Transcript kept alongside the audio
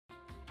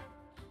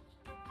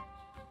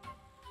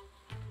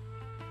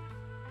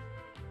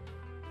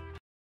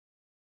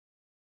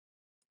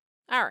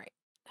Alright.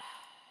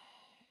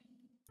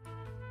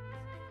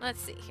 Let's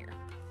see here.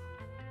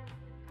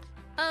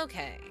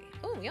 Okay.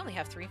 Oh, we only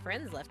have 3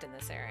 friends left in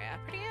this area.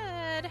 Pretty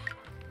good.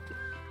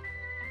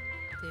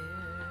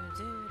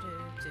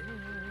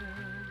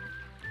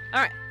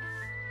 Alright.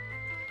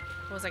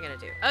 What was I gonna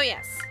do? Oh,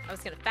 yes. I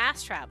was gonna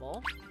fast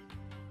travel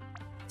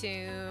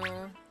to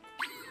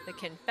the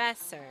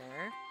Confessor.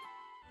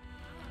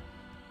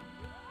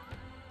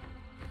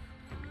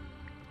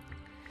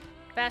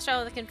 Fast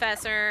travel to the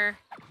Confessor.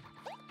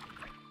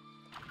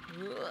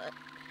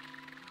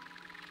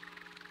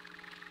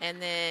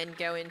 And then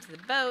go into the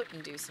boat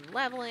and do some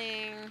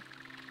leveling.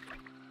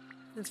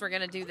 Since we're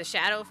gonna do the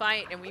shadow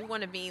fight, and we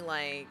want to be,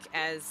 like,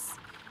 as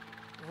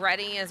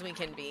ready as we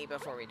can be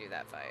before we do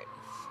that fight.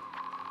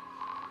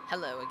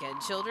 Hello again,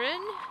 children.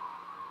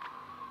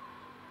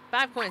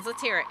 5 coins,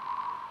 let's hear it.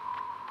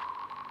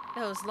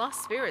 Those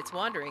lost spirits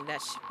wandering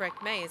that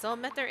shipwrecked maze all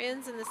met their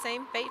ends in the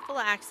same fateful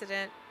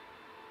accident.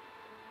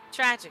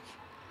 Tragic,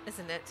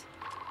 isn't it?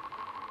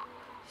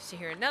 Did you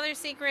hear another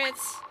secret?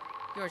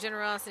 Your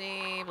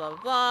generosity, blah,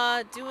 blah,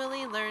 blah.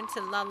 Dually learned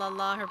to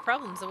la her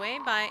problems away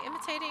by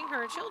imitating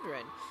her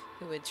children,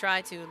 who would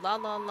try to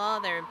la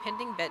their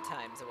impending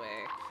bedtimes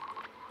away.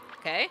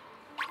 Okay?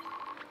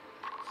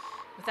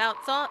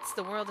 Without thoughts,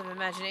 the world of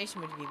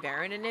imagination would be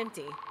barren and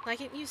empty, like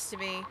it used to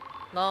be,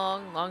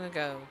 long, long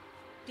ago.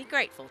 Be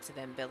grateful to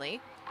them, Billy.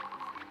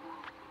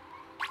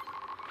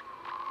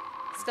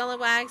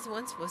 Scalawags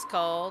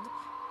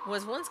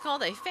was once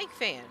called a fake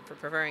fan for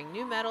preferring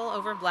new metal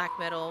over black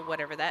metal,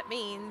 whatever that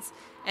means,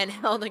 and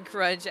held a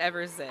grudge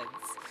ever since.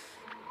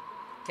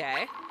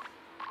 Okay.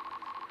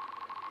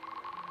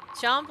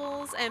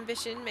 Chomble's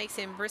ambition makes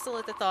him bristle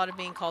at the thought of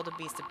being called a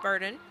beast of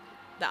burden.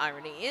 The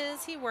irony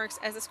is, he works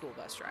as a school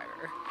bus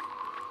driver.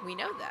 We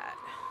know that.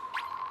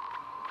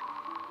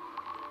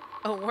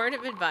 A word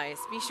of advice.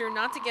 Be sure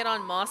not to get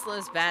on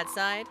Moslow's bad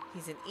side.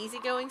 He's an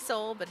easygoing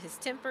soul, but his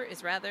temper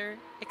is rather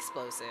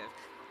explosive.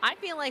 I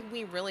feel like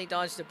we really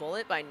dodged a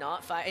bullet by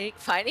not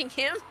fighting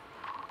him.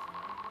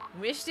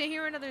 Wish to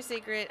hear another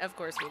secret? Of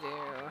course we do.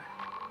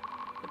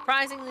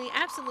 Surprisingly,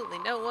 absolutely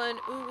no one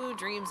Uwu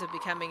dreams of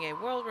becoming a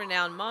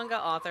world-renowned manga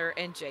author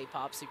and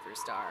J-pop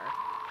superstar.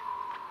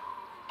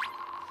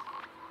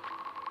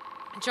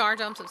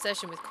 Jarjump's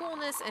obsession with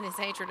coolness and his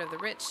hatred of the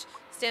rich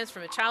stems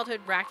from a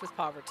childhood racked with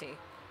poverty.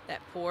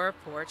 That poor,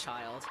 poor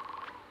child.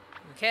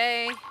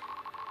 Okay.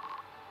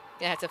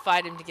 You have to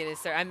fight him to get his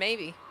third.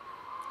 Maybe.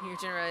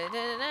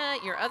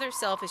 Your other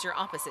self is your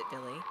opposite,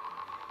 Billy.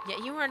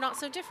 Yet you are not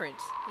so different,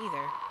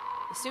 either.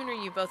 The sooner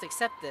you both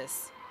accept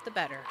this, the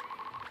better.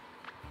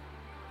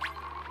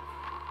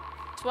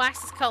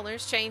 Twax's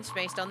colors change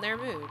based on their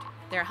mood.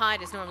 Their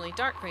hide is normally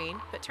dark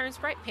green, but turns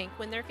bright pink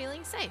when they're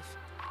feeling safe.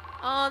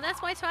 Oh,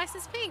 that's why Twax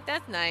is pink.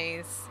 That's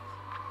nice.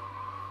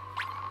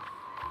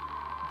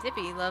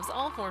 Dippy loves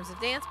all forms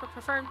of dance, but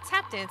prefers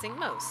tap dancing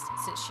most,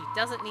 since she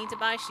doesn't need to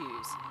buy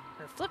shoes.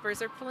 Her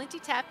flippers are plenty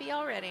tappy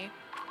already.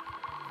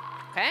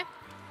 Okay.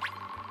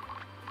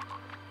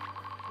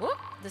 Whoop.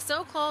 The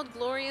so-called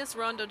glorious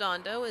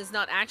Rondodondo is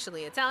not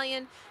actually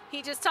Italian.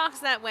 He just talks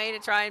that way to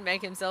try and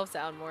make himself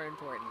sound more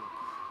important.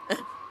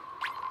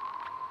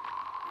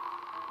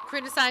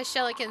 Criticize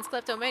Shellikin's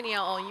kleptomania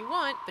all you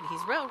want, but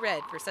he's well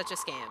read for such a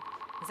scam.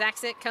 His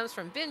accent comes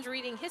from binge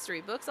reading history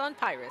books on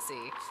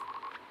piracy.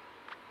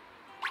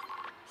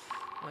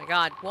 Oh my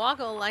god,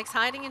 Woggle likes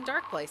hiding in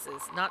dark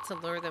places, not to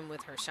lure them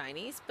with her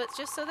shinies, but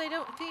just so they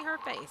don't see her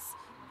face.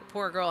 The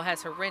poor girl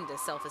has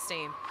horrendous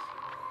self-esteem.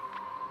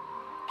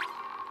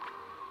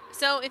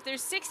 So if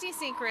there's 60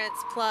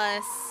 secrets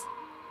plus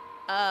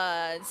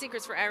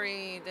secrets for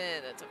every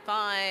that's a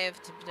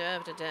 5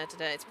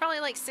 it's probably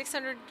like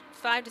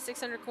 5 to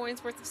 600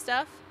 coins worth of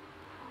stuff.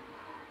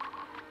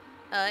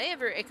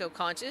 Ever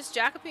eco-conscious,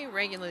 Jacoby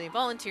regularly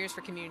volunteers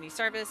for community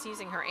service,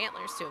 using her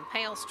antlers to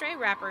impale stray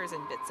wrappers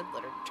and bits of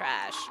littered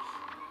trash.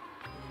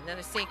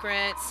 Another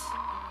secret.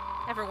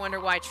 Ever wonder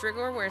why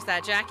Trigger wears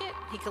that jacket?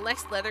 He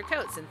collects leather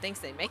coats and thinks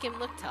they make him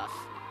look tough.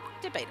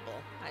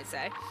 Debatable, I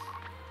say.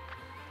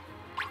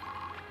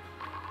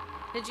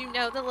 Did you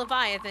know the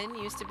Leviathan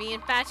used to be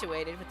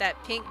infatuated with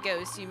that pink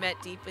ghost you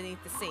met deep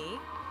beneath the sea?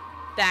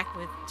 Back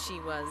when she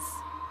was,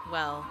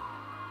 well,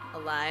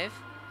 alive.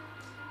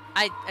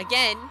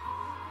 Again,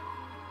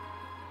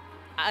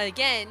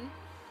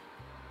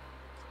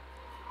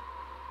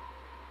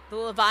 the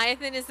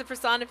Leviathan is the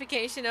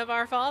personification of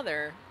our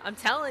father. I'm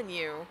telling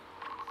you.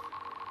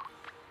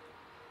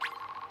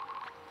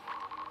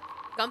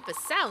 Gumpus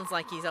sounds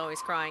like he's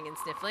always crying and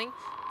sniffling,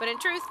 but in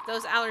truth,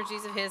 those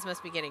allergies of his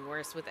must be getting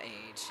worse with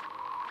age.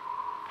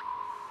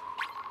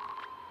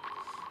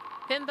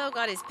 Pimbo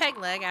got his peg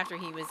leg after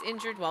he was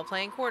injured while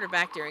playing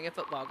quarterback during a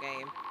football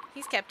game.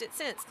 He's kept it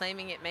since,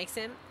 claiming it makes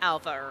him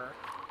alpha-er.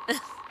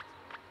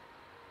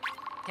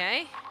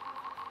 Okay.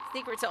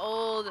 Secret to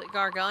old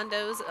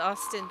Gargando's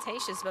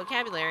ostentatious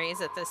vocabulary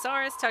is a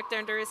thesaurus tucked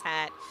under his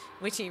hat,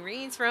 which he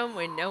reads from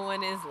when no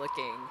one is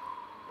looking.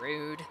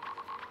 Rude.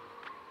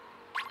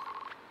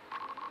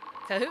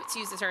 Cahoots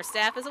uses her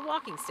staff as a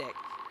walking stick.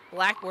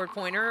 blackboard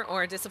pointer,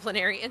 or a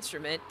disciplinary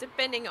instrument,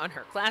 depending on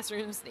her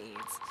classroom's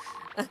needs.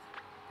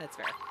 That's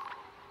fair.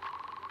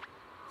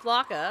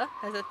 Flocka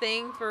has a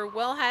thing for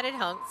well-hatted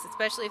hunks,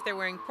 especially if they're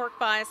wearing pork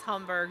pies,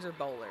 Hamburgs, or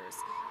bowlers.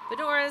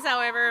 Fedoras,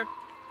 however,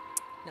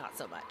 not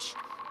so much.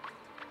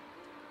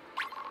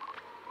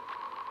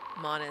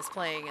 Mana is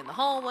playing in the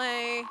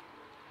hallway.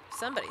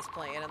 Somebody's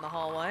playing in the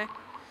hallway.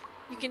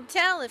 You can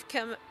tell if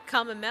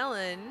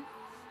Kamamelon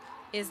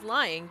is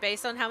lying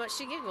based on how much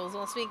she giggles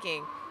while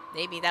speaking.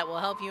 Maybe that will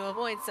help you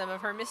avoid some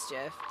of her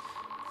mischief.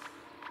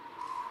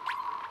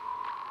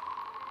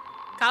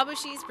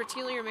 Kabushi's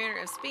peculiar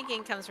manner of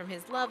speaking comes from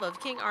his love of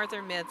King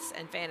Arthur myths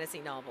and fantasy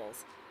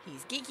novels.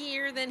 He's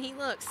geekier than he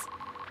looks.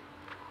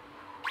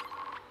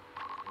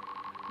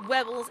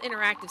 Webble's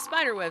interactive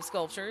spiderweb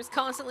sculptures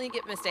constantly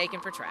get mistaken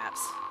for traps.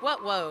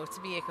 What woe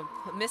to be a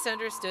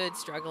misunderstood,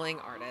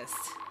 struggling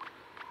artist.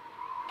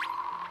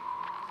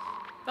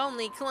 If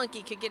only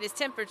Clunky could get his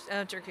temper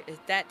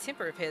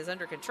of his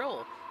under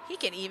control. He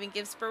can even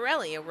give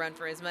Spirelli a run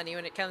for his money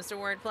when it comes to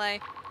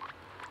wordplay.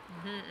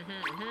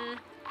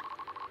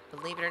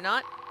 Believe it or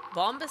not,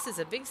 Bombus is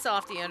a big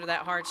softy under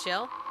that hard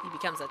shell. He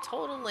becomes a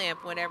total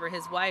lamp whenever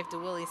his wife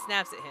DeWilly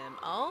snaps at him.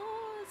 Oh,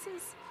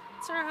 it's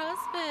her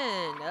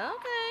husband.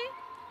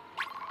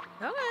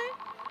 Okay.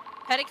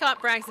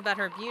 Petticoat brags about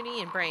her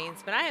beauty and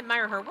brains, but I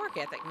admire her work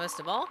ethic most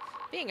of all.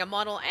 Being a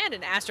model and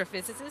an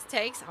astrophysicist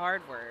takes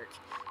hard work.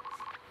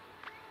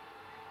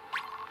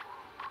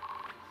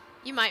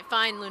 You might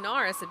find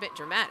Lunaris a bit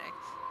dramatic,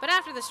 but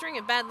after the string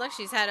of bad luck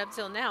she's had up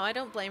till now, I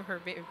don't blame her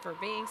for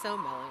being so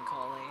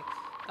melancholy.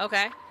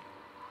 Okay.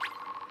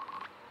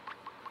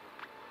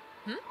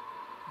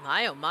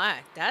 My oh my,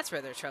 that's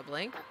rather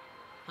troubling.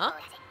 Huh?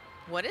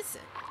 What is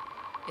it?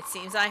 It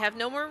seems I have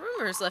no more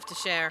rumors left to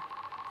share.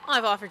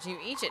 I've offered you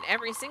each and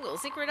every single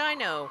secret I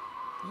know.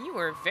 You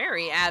were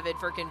very avid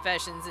for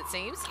confessions, it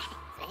seems.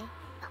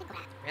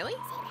 Really?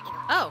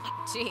 Oh,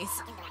 jeez.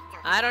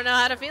 I don't know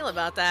how to feel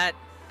about that.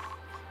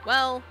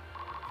 Well,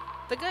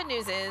 the good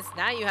news is,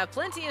 now you have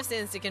plenty of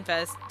sins to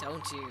confess,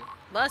 don't you?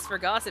 Lust for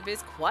gossip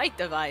is quite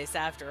the vice,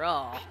 after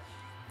all.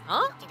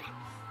 Huh?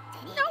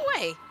 No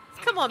way!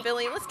 Come on,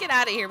 Billy, let's get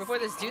out of here before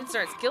this dude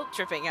starts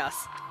guilt-tripping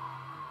us.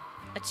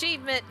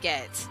 Achievement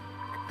get.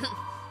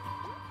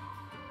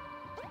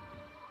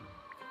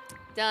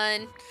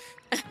 Done.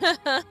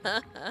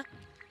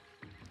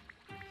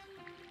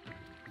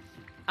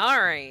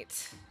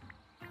 Alright.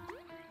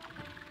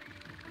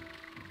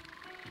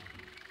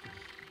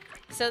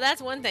 So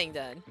that's one thing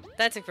done.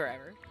 That took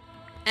forever.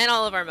 And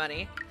all of our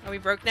money. Are we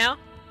broke now?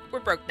 We're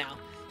broke now.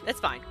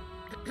 That's fine.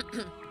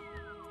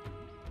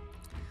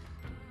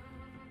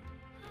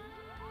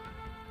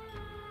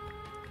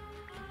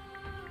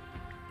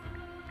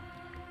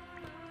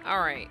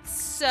 Alright,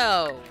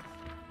 so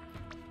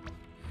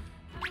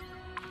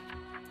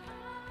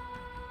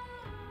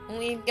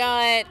we've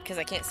got, because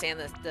I can't stand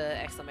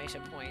the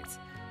exclamation points.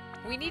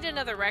 We need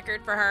another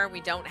record for her.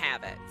 We don't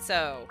have it.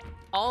 So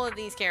all of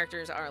these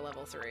characters are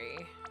level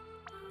 3.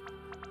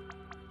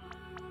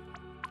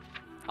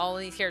 All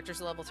of these characters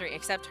are level 3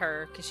 except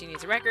her, because she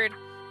needs a record.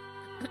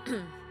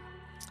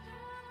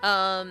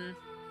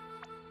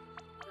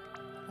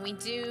 We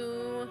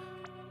do...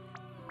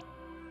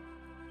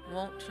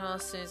 Won't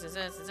trust...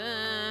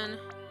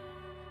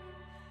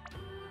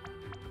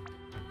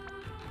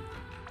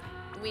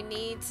 We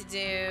need to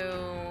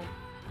do...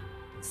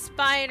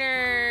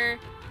 Spider...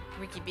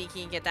 Ricky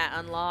Beaky and get that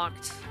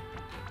unlocked.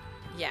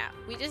 Yeah,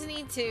 we just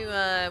need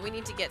to, we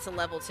need to get to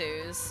level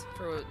 2s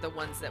for the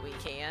ones that we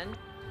can.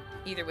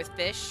 Either with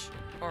fish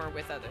or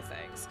with other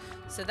things.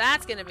 So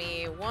that's gonna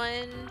be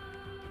 1,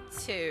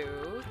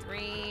 2,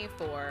 3,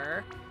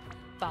 4,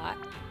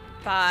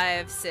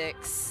 5,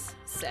 6,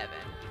 7.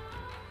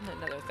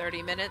 Another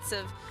 30 minutes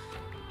of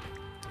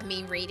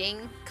me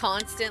reading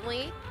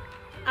constantly.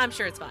 I'm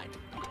sure it's fine.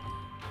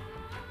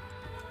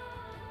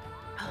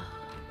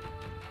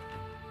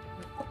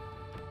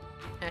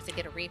 I have to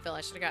get a refill.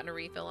 I should have gotten a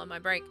refill on my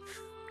break.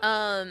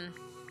 I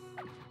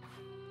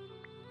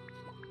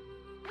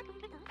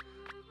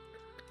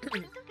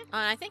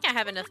think I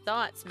have enough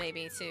thoughts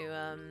maybe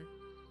to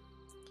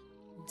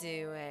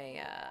do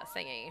a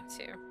thingy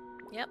too.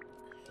 Yep.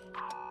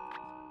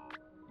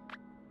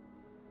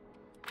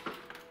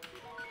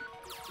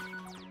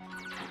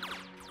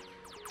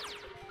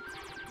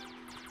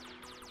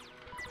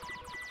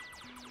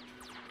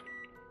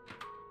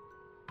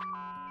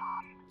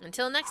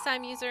 Until next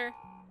time, user.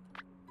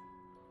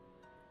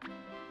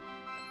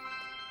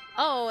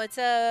 Oh, it's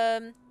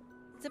a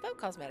boat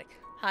cosmetic.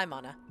 Hi,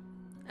 Mana.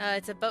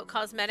 It's a boat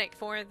cosmetic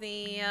for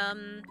the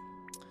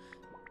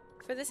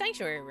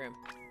sanctuary room.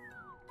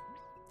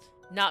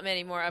 Not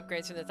many more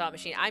upgrades from the thought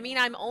machine. I mean,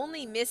 I'm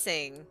only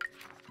missing,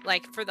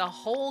 like, for the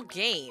whole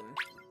game,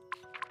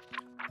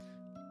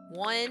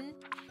 1,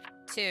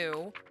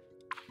 2,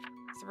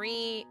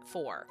 3,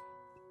 4.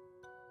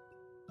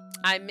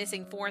 I'm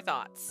missing 4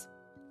 thoughts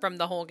from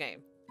the whole game.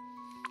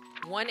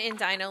 1 in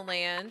Dino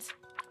Land,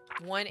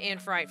 1 in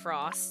Fright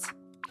Frost,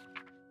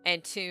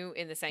 and 2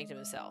 in the Sanctum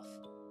itself.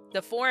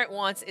 The 4 at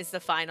once is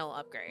the final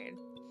upgrade.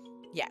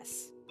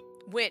 Yes.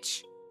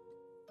 Which,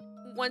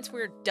 once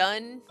we're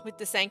done with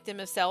the Sanctum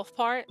of Self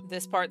part,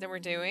 this part that we're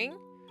doing,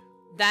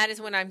 that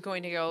is when I'm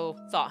going to go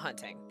thought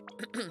hunting.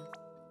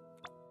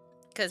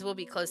 Because we'll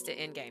be close to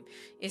endgame.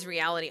 Is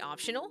reality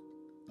optional?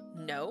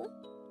 No.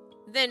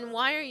 Then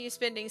why are you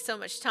spending so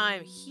much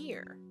time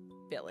here,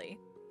 Billy?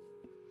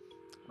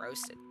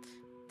 Roasted.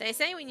 They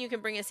say when you can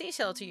bring a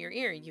seashell to your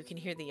ear, you can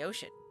hear the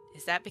ocean.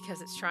 Is that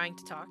because it's trying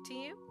to talk to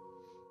you?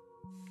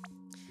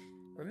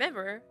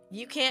 Remember,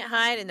 you can't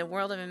hide in the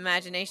world of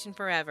imagination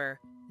forever,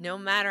 no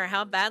matter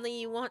how badly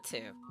you want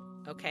to.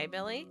 Okay,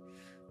 Billy?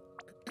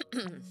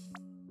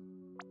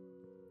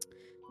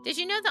 Did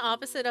you know the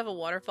opposite of a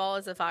waterfall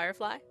is a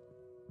firefly?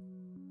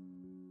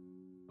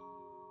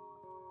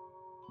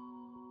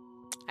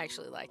 I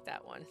actually like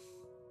that one.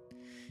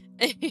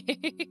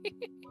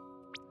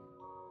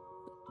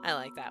 I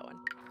like that one.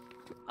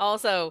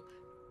 Also,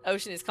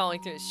 Ocean is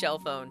calling through his shell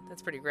phone.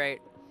 That's pretty great.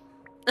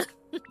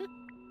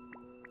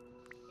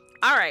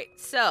 Alright,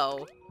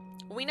 so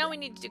we know we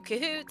need to do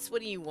cahoots.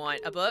 What do you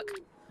want? A book?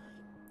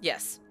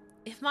 Yes.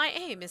 If my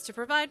aim is to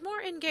provide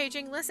more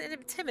engaging, less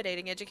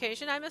intimidating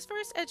education, I must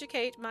first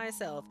educate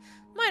myself.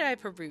 Might I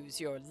peruse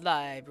your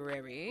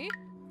library?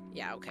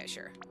 Yeah, okay,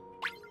 sure.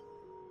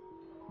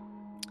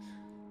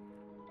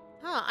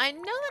 Huh, I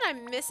know that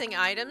I'm missing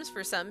items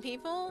for some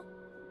people.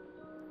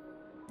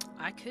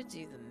 I could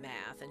do the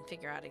math and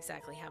figure out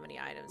exactly how many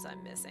items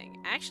I'm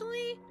missing.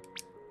 Actually,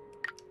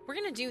 we're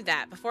gonna do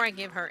that before I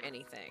give her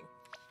anything.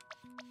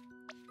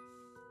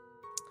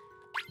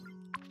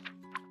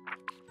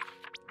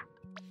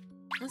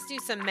 Let's do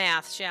some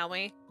math, shall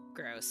we?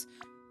 Gross.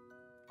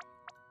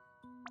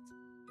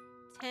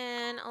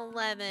 10,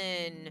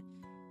 11,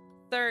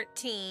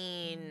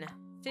 13,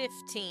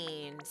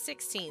 15,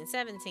 16,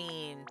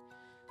 17,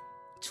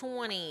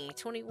 20,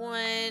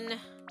 21,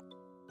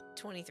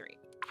 23.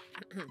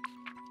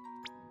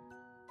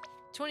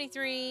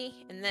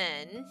 23, and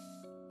then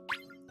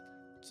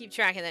keep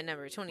track of that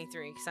number,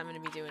 23, because I'm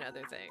going to be doing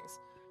other things.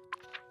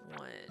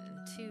 1,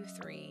 2,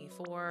 3,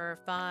 4,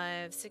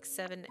 5, 6,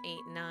 7, 8,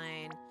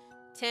 9,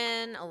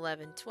 10,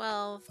 11,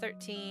 12,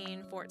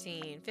 13,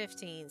 14,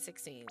 15,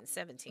 16,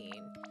 17,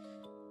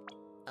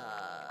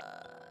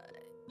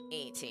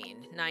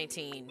 18,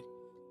 19,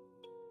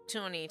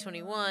 20,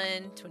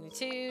 21,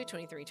 22,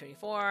 23,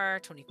 24,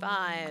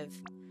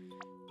 25,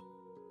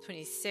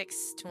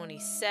 26,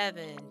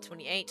 27,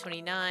 28,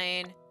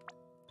 29,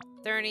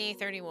 30,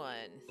 31.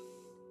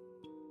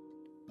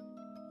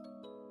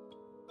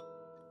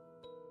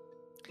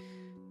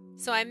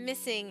 So I'm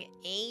missing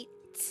 8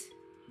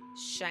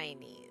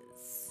 shinies.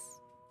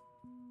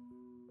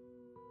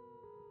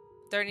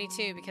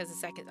 32 because the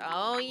second...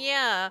 Oh,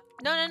 yeah.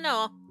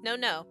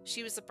 No.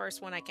 She was the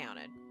first one I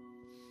counted.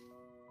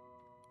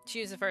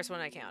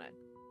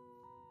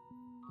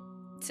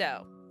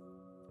 So,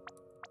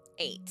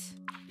 8.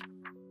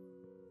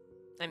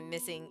 I'm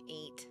missing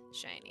 8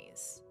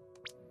 shinies.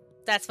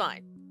 That's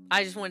fine.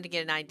 I just wanted to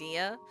get an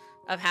idea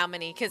of how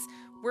many... Because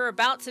we're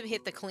about to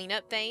hit the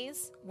cleanup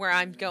phase where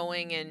I'm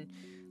going and,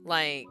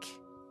 like,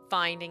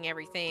 finding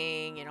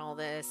everything and all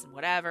this and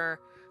whatever.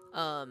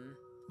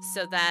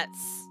 So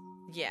that's...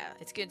 Yeah,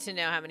 it's good to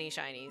know how many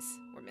shinies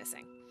we're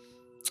missing.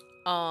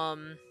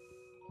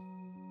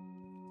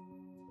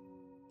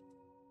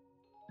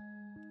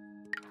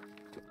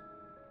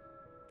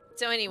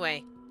 So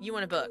anyway, you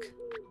want a book.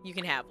 You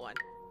can have one.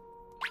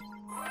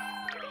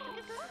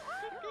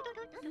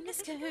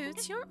 Miss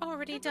Cahoots, you're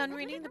already done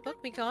reading the book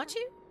we got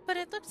you? But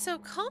it looked so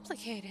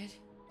complicated.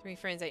 3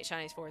 friends, 8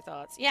 shinies, 4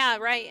 thoughts. Yeah,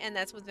 right, and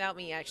that's without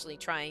me actually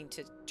trying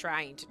to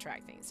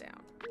track things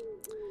down.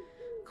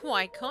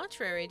 Quite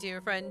contrary, dear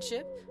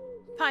friendship.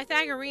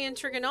 Pythagorean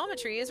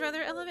trigonometry is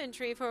rather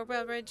elementary for a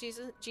well-read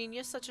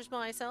genius such as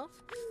myself.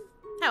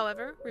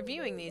 However,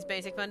 reviewing these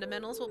basic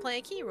fundamentals will play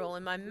a key role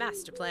in my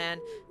master plan,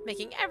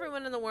 making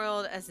everyone in the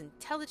world as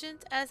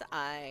intelligent as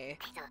I.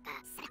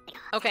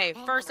 Okay,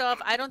 first off,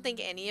 I don't think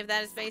any of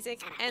that is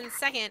basic, and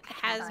second,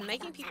 has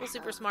making people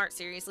super smart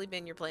seriously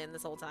been your plan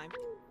this whole time?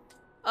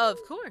 Of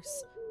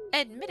course.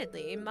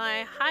 Admittedly,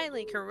 my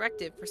highly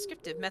corrective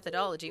prescriptive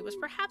methodology was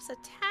perhaps a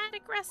tad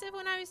aggressive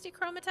when I was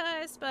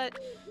dechromatized, but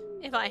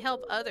if I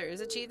help others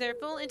achieve their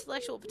full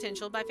intellectual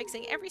potential by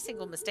fixing every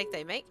single mistake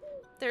they make,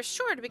 they're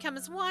sure to become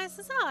as wise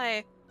as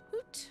I.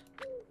 Hoot.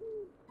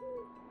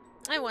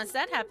 And once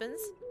that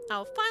happens,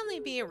 I'll finally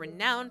be a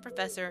renowned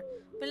professor,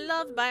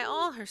 beloved by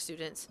all her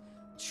students.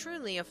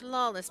 Truly a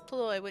flawless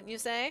ploy, wouldn't you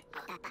say?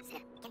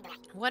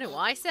 What do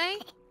I say?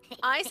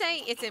 I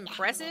say it's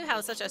impressive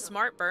how such a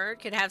smart bird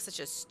could have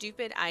such a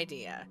stupid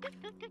idea.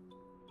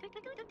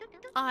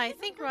 I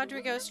think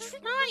Rodrigo's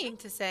trying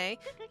to say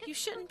you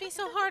shouldn't be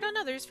so hard on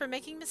others for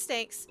making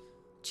mistakes.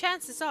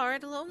 Chances are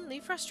it'll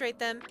only frustrate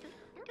them.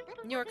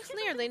 You're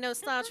clearly no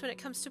slouch when it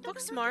comes to book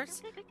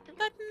smarts,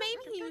 but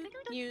maybe you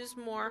use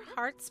more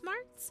heart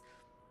smarts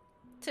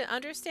to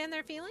understand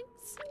their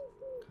feelings?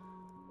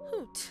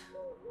 Hoot.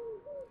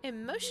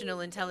 Emotional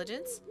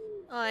intelligence?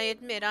 I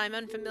admit I'm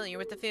unfamiliar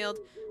with the field,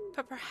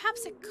 but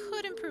perhaps it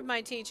could improve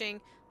my teaching.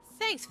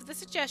 Thanks for the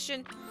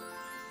suggestion.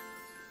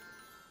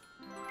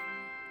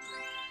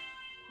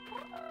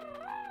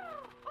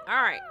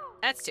 Alright,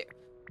 that's 2.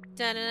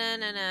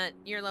 Da-na-na-na-na.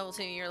 You're level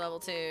 2, you're level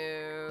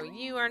 2.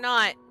 You are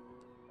not.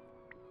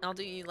 I'll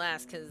do you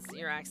last because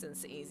your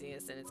accent's the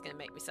easiest and it's going to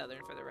make me southern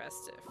for the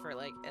rest, for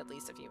like at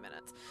least a few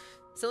minutes.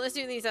 So let's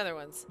do these other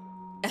ones.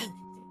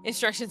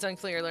 Instructions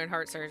unclear, learn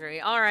heart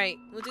surgery. Alright,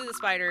 we'll do the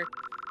spider.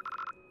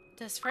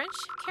 Does French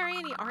carry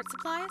any art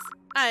supplies?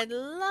 I'd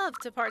love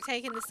to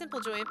partake in the simple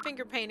joy of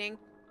finger painting.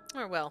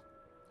 Or, well,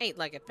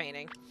 8-legged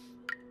painting.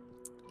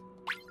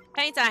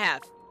 Paint I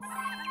have.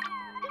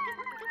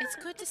 It's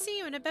good to see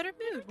you in a better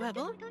mood,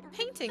 Webble.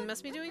 Painting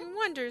must be doing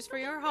wonders for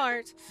your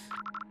heart.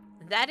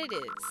 That it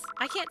is.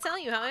 I can't tell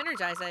you how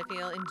energized I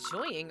feel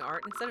enjoying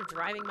art instead of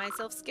driving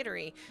myself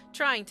skittery,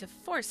 trying to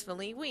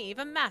forcefully weave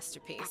a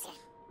masterpiece.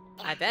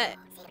 I bet.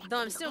 Though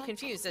I'm still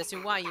confused as to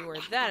why you were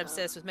that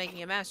obsessed with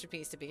making a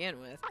masterpiece to begin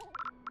with.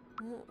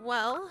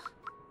 Well,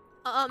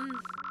 at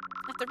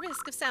the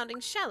risk of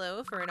sounding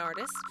shallow for an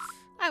artist,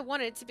 I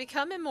wanted to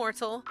become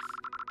immortal.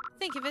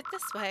 Think of it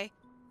this way.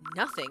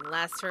 Nothing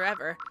lasts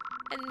forever.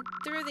 And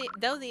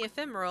though the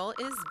ephemeral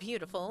is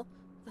beautiful,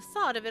 the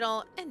thought of it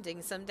all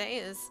ending someday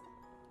is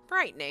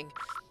frightening.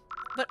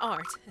 But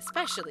art,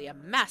 especially a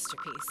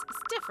masterpiece, is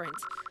different.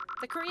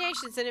 The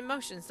creations and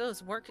emotions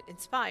those works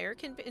inspire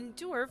can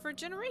endure for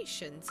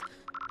generations.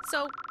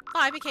 So,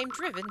 I became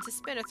driven to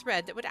spin a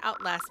thread that would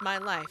outlast my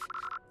life.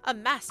 A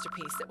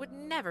masterpiece that would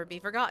never be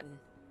forgotten.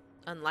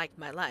 Unlike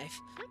my life.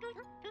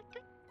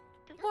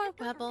 Poor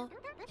Webble.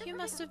 You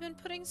must have been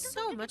putting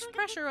so much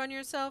pressure on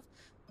yourself.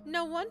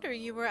 No wonder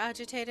you were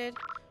agitated.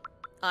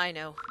 I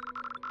know.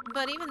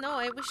 But even though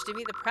I wish to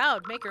be the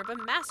proud maker of a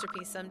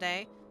masterpiece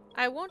someday,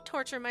 I won't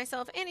torture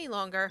myself any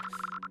longer.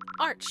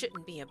 Art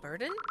shouldn't be a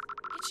burden.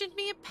 It should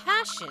be a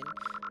passion.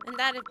 And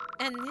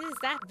it is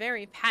that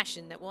very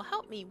passion that will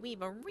help me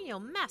weave a real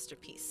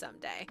masterpiece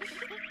someday.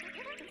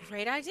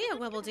 Great idea,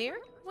 Webble dear.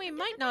 We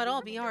might not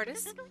all be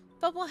artists,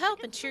 but we'll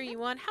help and cheer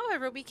you on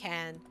however we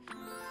can.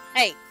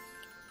 Hey,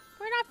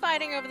 we're not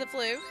fighting over the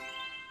fluke.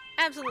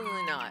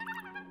 Absolutely not.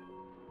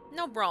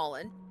 No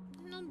brawling.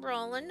 No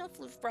brawling, no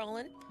floof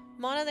brawling.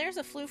 Mona, there's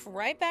a floof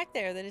right back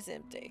there that is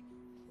empty.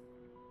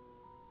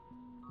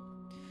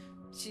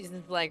 She's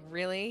like,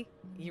 really?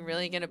 You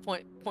really gonna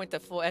point at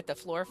the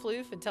floor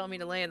floof and tell me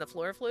to lay in the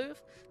floor floof?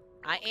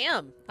 I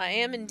am. I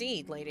am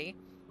indeed, lady.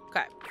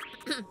 Okay.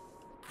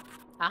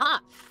 Aha!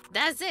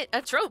 That's it!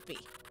 A trophy!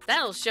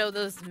 That'll show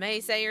those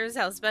naysayers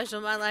how special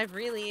my life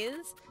really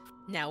is.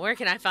 Now, where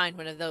can I find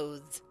one of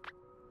those?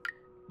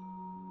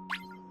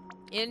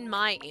 In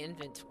my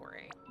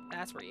inventory.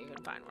 That's where you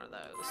can find one of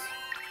those.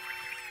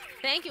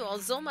 Thank you all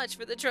so much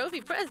for the trophy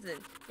present.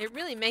 It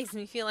really makes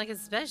me feel like a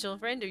special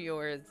friend of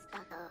yours.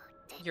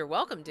 You're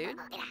welcome, dude.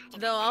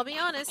 Though I'll be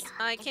honest,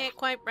 I can't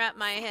quite wrap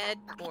my head,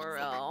 or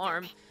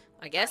arm,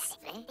 I guess,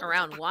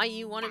 around why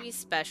you want to be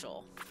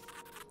special.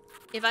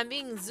 If I'm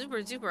being super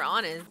duper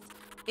honest,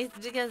 it's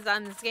because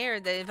I'm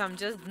scared that if I'm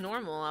just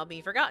normal, I'll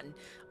be forgotten,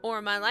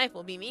 or my life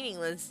will be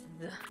meaningless.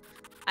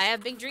 I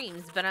have big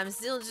dreams, but I'm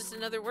still just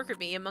another worker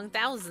bee among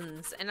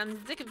thousands, and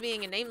I'm sick of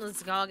being a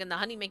nameless cog in the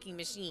honey-making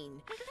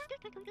machine.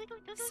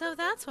 So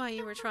that's why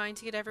you were trying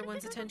to get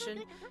everyone's attention.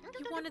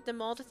 You wanted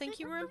them all to think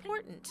you were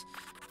important.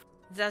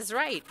 That's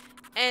right.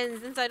 And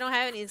since I don't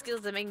have any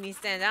skills that make me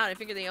stand out, I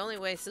figured the only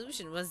way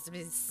solution was to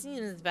be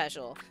seen as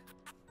special.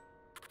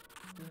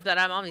 But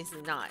I'm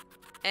obviously not.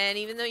 And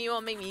even though you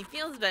all make me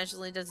feel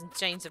special, it doesn't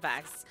change the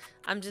facts.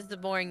 I'm just a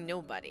boring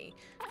nobody.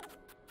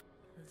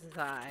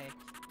 Sigh.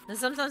 And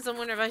sometimes I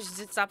wonder if I should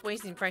just stop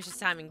wasting precious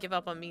time and give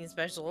up on being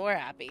special or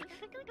happy.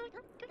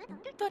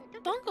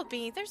 But,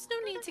 Bumblebee, there's no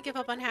need to give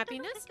up on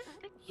happiness.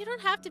 You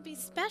don't have to be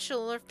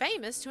special or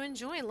famous to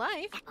enjoy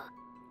life.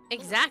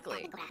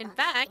 Exactly. In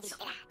fact,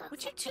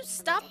 would you two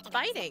stop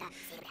fighting?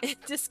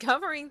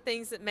 Discovering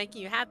things that make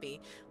you happy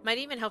might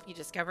even help you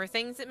discover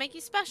things that make you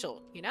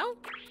special, you know?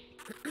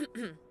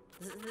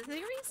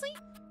 Seriously?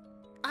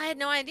 I had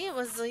no idea it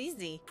was so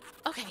easy.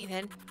 Okay,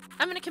 then.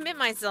 I'm gonna commit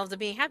myself to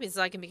being happy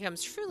so I can become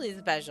truly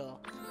special.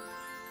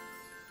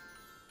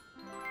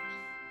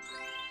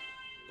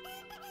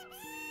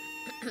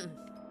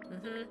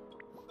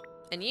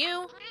 And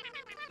you?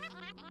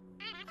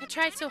 I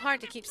tried so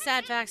hard to keep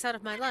sad facts out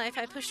of my life,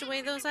 I pushed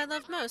away those I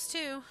loved most,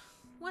 too.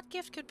 What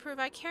gift could prove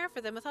I care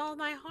for them with all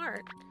my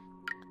heart?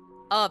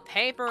 A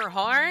paper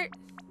heart?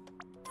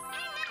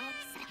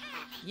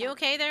 You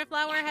okay there,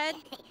 Flowerhead?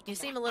 You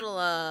seem a little,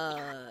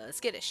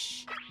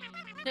 skittish.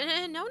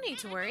 No need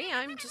to worry.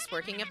 I'm just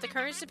working up the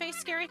courage to face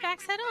scary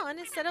facts head-on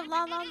instead of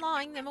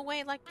la-la-lawing them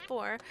away like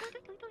before.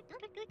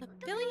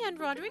 Billy and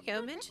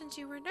Rodrigo mentioned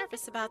you were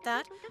nervous about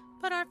that,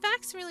 but are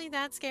facts really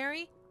that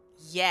scary?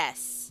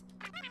 Yes.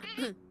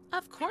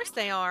 Of course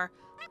they are.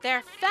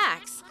 They're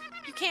facts.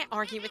 You can't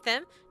argue with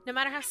them, no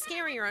matter how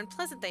scary or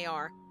unpleasant they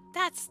are.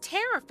 That's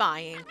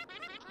terrifying.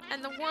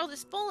 And the world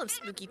is full of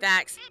spooky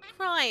facts.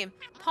 Crime,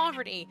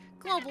 poverty,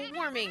 global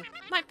warming,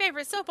 my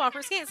favorite soap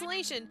opera's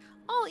cancellation,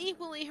 all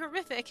equally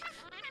horrific.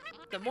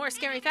 The more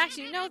scary facts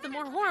you know, the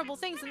more horrible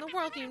things in the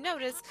world you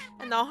notice,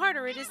 and the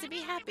harder it is to be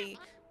happy.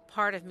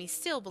 Part of me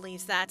still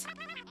believes that.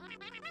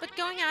 But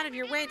going out of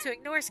your way to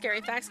ignore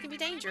scary facts can be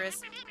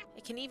dangerous.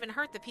 It can even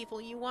hurt the people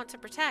you want to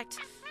protect.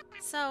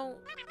 So,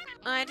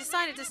 I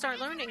decided to start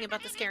learning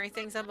about the scary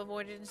things I've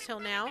avoided until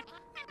now.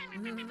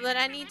 But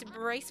I need to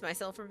brace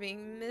myself for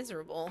being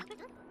miserable.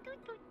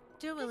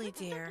 Dooley,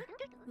 dear,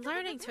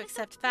 learning to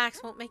accept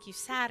facts won't make you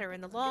sadder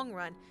in the long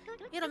run.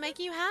 It'll make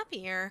you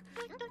happier.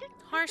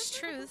 Harsh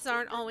truths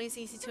aren't always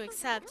easy to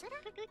accept,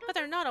 but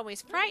they're not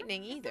always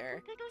frightening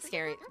either.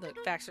 Scary.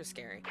 Look, facts are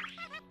scary.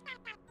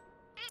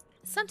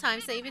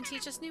 Sometimes they even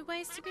teach us new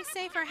ways to be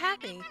safe or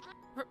happy.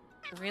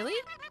 Really?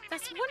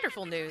 That's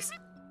wonderful news.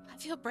 I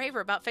feel braver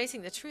about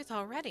facing the truth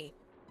already.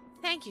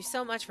 Thank you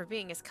so much for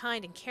being as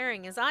kind and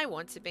caring as I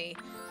want to be.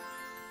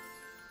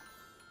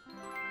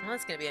 Well,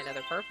 that's going to be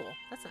another purple.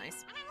 That's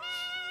nice.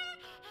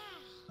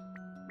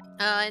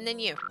 And then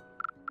you.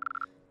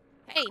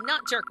 Hey,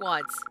 not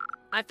jerkwads.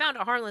 I found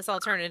a harmless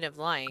alternative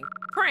lying.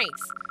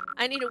 Pranks!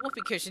 I need a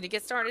whoopee cushion to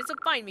get started, so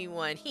find me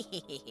one.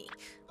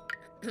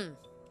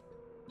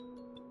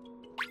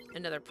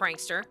 Another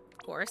prankster, of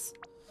course.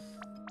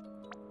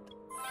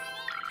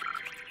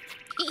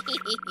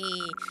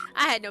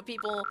 I had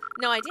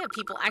no idea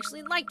people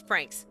actually liked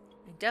pranks.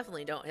 I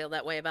definitely don't feel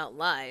that way about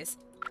lies.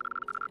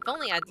 If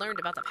only I'd learned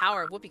about the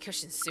power of whoopee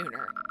cushions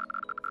sooner.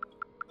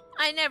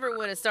 I never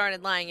would have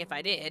started lying if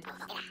I did.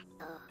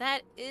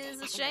 That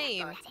is a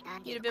shame.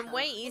 You'd have been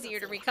way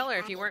easier to recolor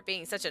if you weren't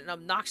being such an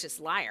obnoxious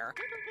liar.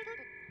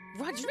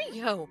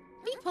 Rodrigo,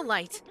 be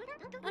polite.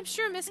 I'm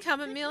sure Miss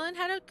Camamillan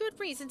had a good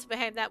reason to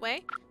behave that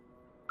way.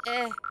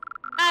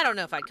 I don't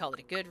know if I'd call it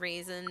a good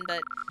reason,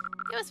 but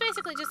it was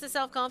basically just a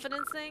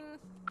self-confidence thing.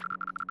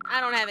 I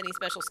don't have any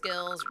special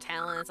skills or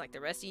talents like the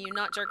rest of you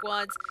not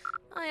jerkwads.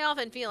 I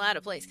often feel out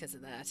of place because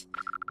of that.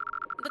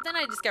 But then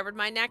I discovered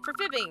my knack for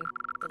fibbing.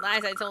 The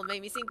lies I told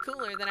made me seem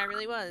cooler than I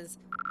really was.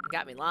 It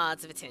got me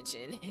lots of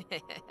attention.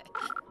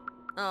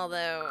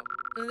 Although,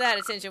 that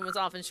attention was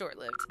often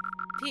short-lived.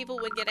 People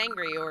would get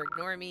angry or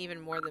ignore me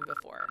even more than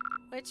before.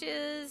 Which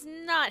is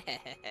not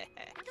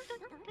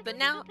But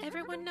now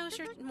everyone knows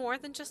you're more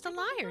than just a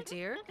liar,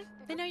 dear.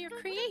 They know you're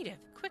creative,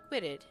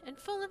 quick-witted, and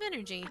full of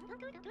energy.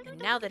 And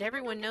now that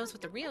everyone knows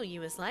what the real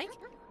you is like,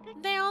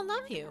 they all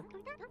love you.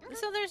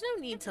 So there's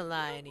no need to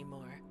lie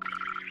anymore.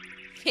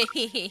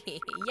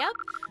 Yep,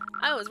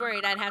 I was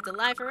worried I'd have to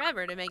lie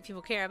forever to make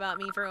people care about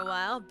me for a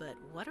while, but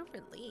what a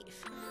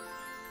relief.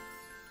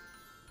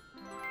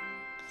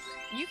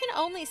 You can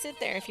only sit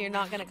there if you're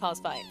not going to cause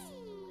fights.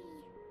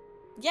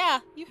 Yeah,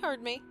 you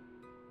heard me.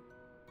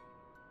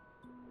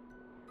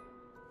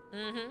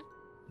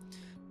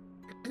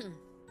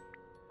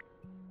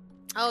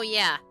 Oh,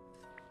 yeah.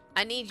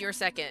 I need your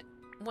second.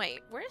 Wait,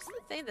 where's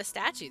the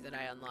statue that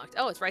I unlocked?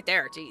 Oh, it's right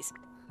there. Jeez.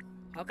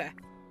 Okay.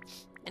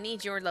 I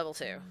need your level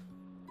 2.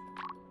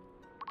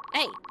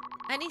 Hey,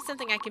 I need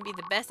something I can be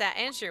the best at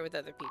and share with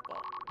other people.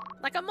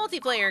 Like a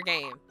multiplayer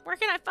game. Where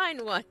can I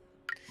find one?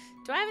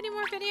 Do I have any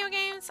more video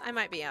games? I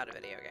might be out of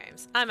video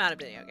games. I'm out of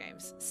video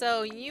games.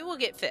 So you will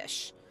get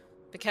fish.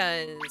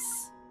 Because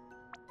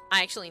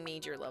I actually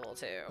need your level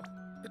 2.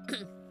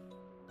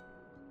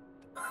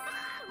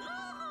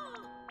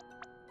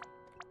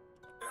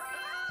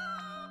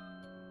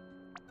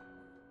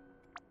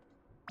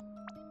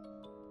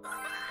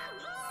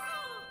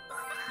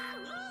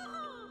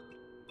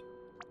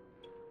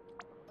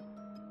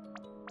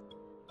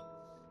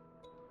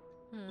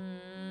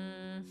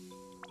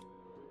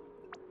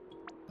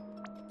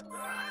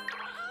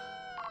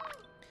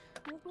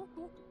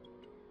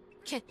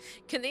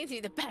 Can these be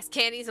the best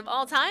candies of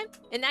all time?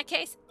 In that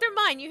case, they're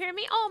mine, you hear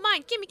me? All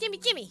mine! Gimme, gimme,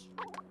 gimme!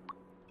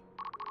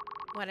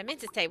 What I meant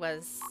to say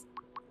was...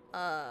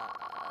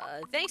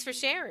 thanks for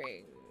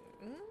sharing.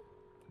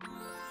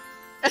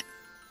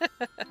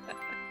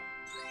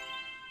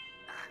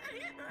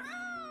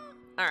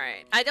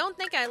 Alright, I don't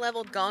think I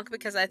leveled Gonk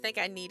because I think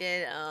I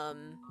needed,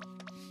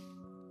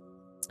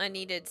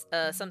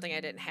 something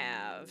I didn't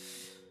have.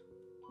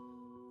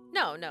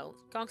 No,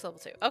 Gonk's level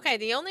 2. Okay,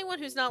 the only one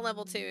who's not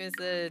level 2 is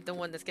the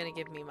one that's gonna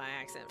give me my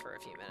accent for a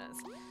few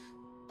minutes.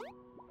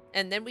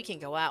 And then we can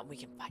go out and we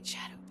can fight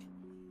Shadow.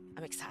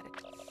 I'm excited.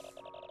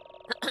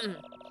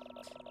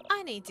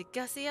 I need to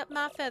gussy up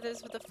my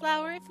feathers with a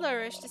flowery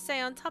flourish to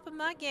stay on top of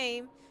my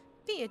game.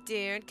 Be a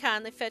dear and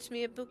kindly fetch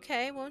me a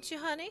bouquet, won't you,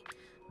 honey?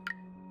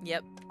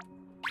 Yep.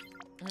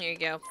 Here you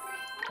go.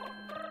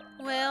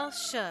 Well,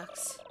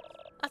 shucks.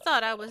 I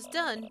thought I was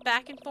done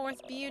back and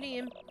forth beauty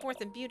and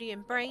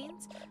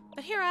brains,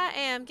 but here I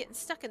am getting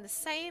stuck in the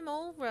same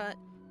old rut.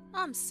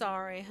 I'm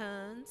sorry,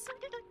 Hans.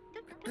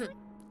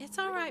 It's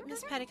all right,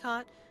 Miss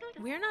Petticoat.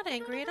 We're not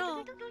angry at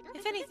all.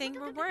 If anything,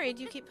 we're worried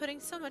you keep putting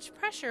so much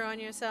pressure on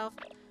yourself.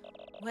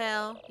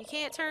 Well, you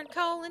can't turn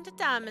coal into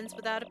diamonds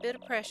without a bit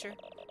of pressure.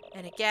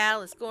 And a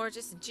gal as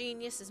gorgeous and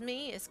genius as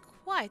me is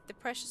quite the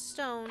precious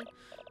stone.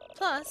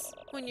 Plus,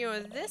 when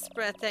you're this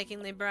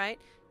breathtakingly bright,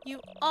 you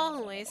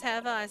always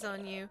have eyes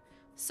on you.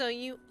 So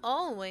you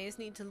always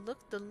need to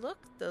look the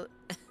look,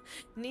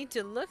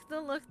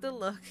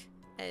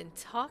 and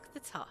talk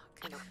the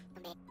talk.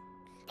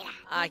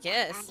 I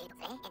guess.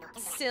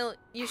 Still,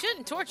 you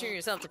shouldn't torture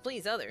yourself to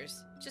please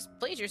others. Just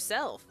please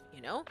yourself,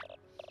 you know?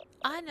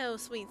 I know,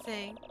 sweet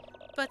thing,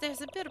 but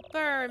there's a bit of a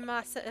burr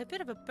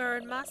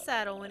in my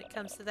saddle when it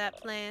comes to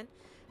that plan.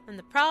 And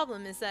the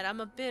problem is that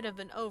I'm a bit of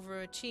an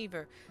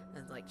overachiever.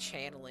 I'm like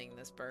channeling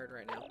this bird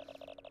right now.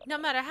 No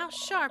matter how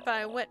sharp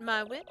I whet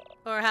my wit,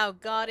 or how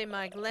gaudy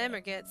my glamour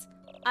gets,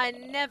 I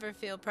never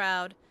feel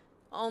proud.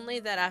 Only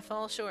that I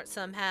fall short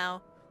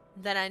somehow.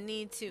 That I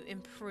need to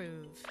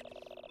improve.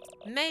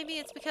 Maybe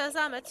it's because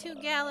I'm a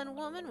 2-gallon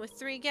woman with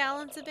 3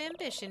 gallons of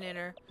ambition in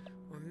her.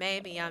 Or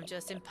maybe I'm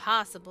just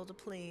impossible to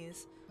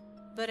please.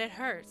 But it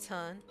hurts,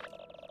 hun.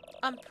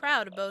 I'm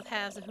proud of both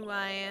halves of who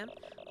I am,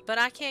 but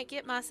I can't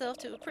get myself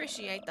to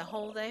appreciate the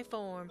whole they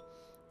form.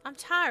 I'm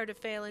tired of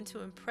failing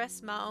to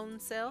impress my own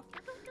self.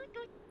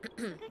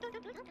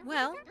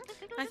 Well,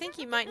 I think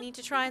you might need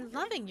to try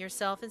loving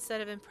yourself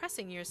instead of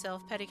impressing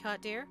yourself,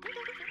 Petticoat dear.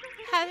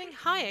 Having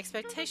high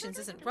expectations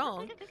isn't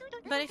wrong,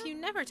 but if you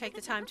never take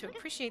the time to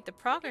appreciate the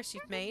progress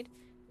you've made,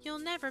 you'll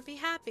never be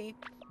happy.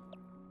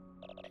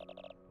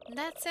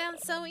 That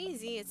sounds so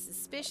easy, it's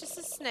suspicious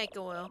as snake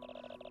oil.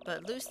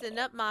 But loosening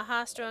up my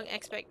high-strung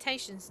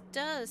expectations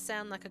does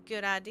sound like a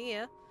good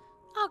idea.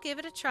 I'll give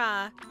it a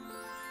try.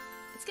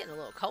 It's getting a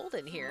little cold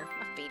in here.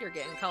 My feet are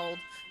getting cold.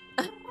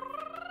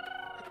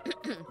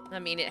 I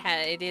mean,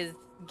 it is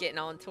getting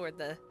on toward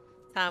the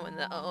time when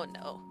the... Oh,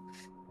 no.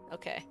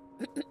 Okay.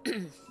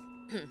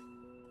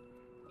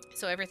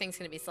 So everything's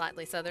going to be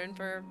slightly southern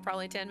for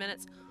probably 10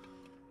 minutes.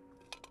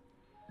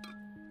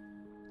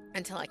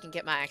 Until I can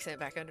get my accent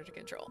back under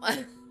control.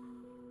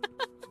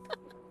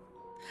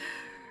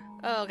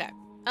 Okay.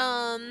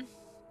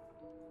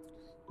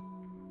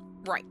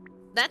 Right.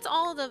 That's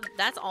all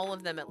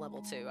of them at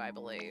level 2, I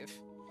believe.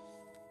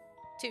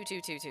 2,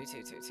 2, 2, 2, 2,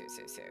 2, 2,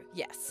 2, 2.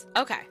 Yes.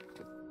 Okay.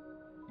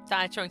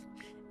 Side trunk.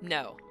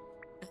 No.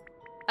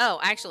 Oh,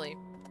 actually,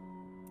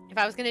 if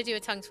I was gonna do a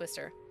tongue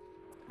twister,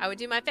 I would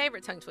do my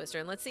favorite tongue twister,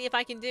 and let's see if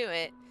I can do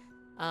it.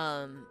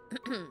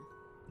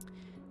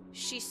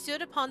 She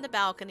stood upon the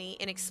balcony,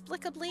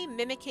 inexplicably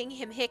mimicking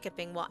him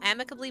hiccuping while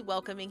amicably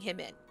welcoming him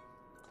in.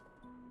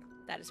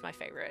 That is my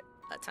favorite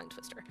tongue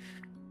twister.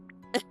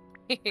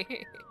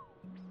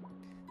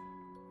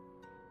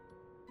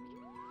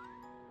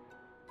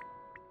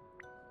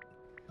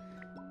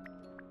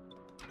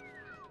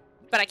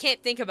 But I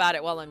can't think about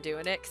it while I'm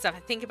doing it, because if I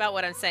think about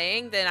what I'm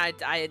saying, then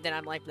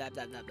I'm like blah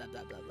blah blah blah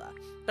blah blah blah.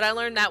 But I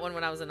learned that one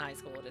when I was in high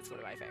school, and it's one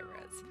of my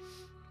favorites.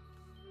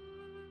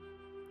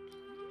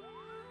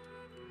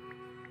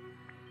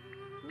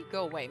 You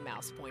go away,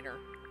 mouse pointer.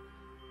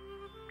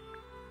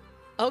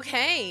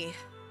 Okay.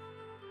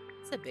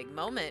 It's a big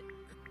moment.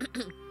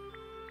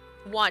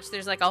 Watch,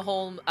 there's like a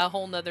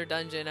whole nother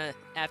dungeon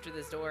after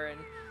this door, and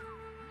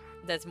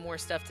that's more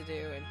stuff to do.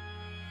 And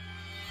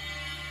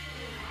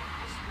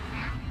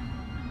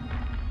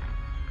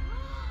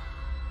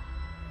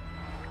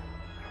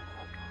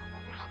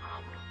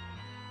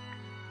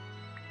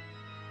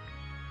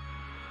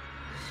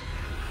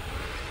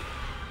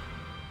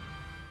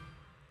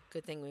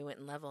good thing we went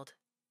and leveled.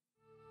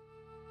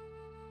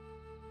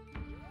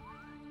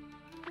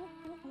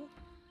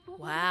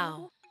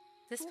 Wow,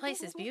 this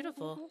place is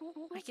beautiful.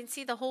 I can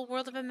see the whole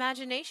world of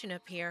imagination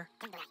up here.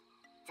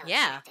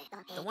 Yeah,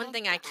 the one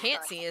thing I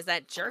can't see is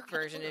that jerk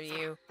version of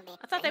you.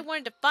 I thought they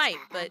wanted to fight,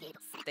 but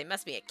they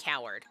must be a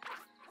coward.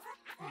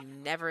 You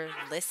never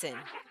listen,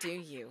 do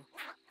you?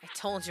 I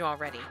told you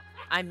already.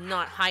 I'm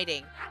not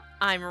hiding.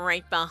 I'm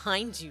right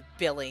behind you,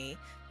 Billy.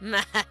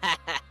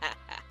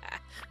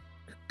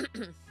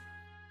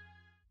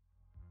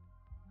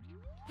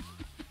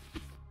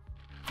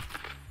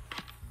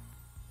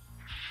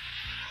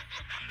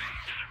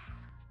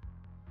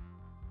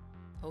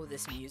 Oh,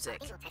 this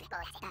music.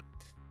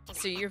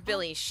 So you're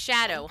Billy's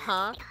shadow,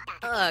 huh?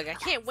 Ugh, I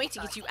can't wait to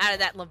get you out of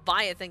that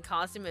Leviathan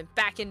costume and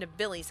back into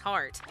Billy's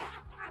heart.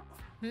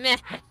 Meh.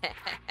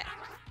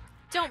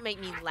 Don't make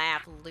me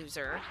laugh,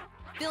 loser.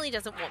 Billy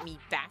doesn't want me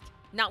back.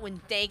 Not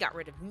when they got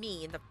rid of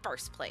me in the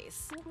first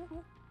place.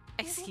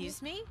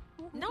 Excuse me?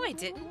 No, I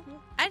didn't.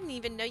 I didn't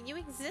even know you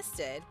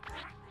existed.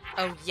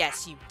 Oh,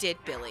 yes, you did,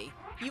 Billy.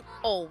 You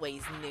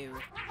always knew.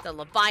 The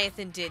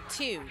Leviathan did,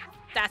 too.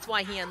 That's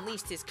why he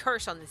unleashed his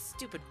curse on this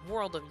stupid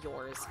world of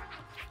yours.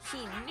 He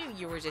knew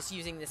you were just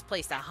using this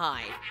place to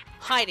hide.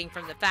 Hiding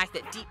from the fact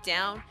that deep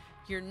down,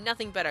 you're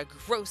nothing but a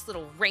gross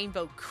little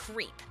rainbow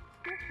creep.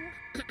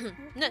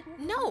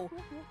 No,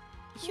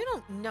 you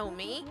don't know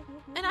me,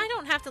 and I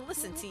don't have to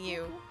listen to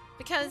you,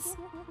 because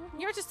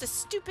you're just a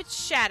stupid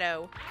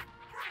shadow.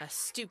 A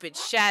stupid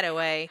shadow,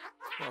 eh?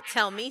 Well,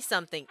 tell me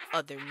something,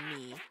 other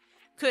me.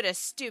 Could a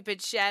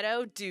stupid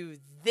shadow do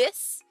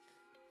this?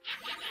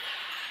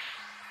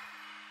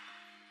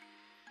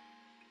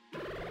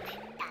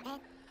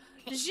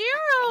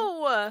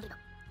 Zero!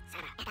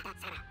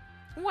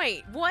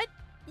 Wait, what?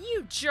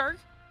 You jerk!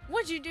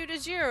 What'd you do to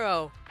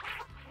Zero?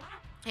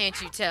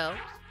 Can't you tell?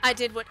 I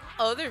did what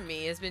other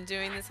me has been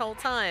doing this whole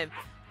time.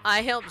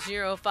 I helped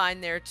Zero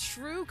find their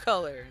true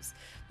colors.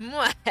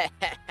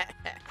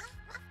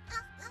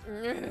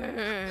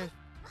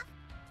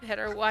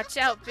 Better watch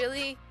out,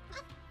 Billy.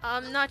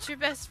 I'm not your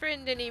best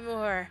friend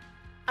anymore.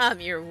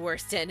 I'm your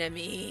worst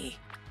enemy.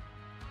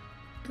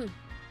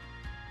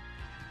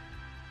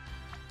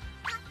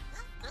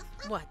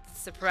 What,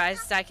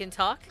 surprised I can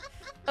talk?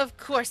 Of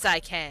course I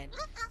can.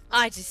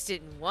 I just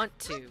didn't want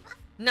to.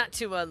 Not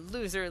to a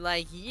loser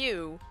like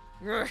you.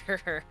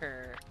 Refuse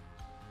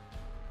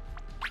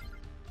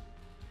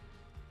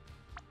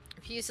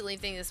to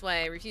leave things this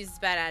way. Refuses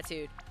bad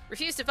attitude.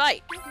 Refuse to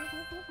fight.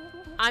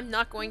 I'm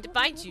not going to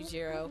fight you,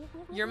 Jiro.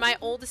 You're my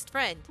oldest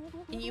friend,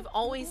 and you've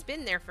always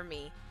been there for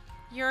me.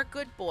 You're a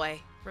good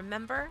boy,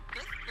 remember?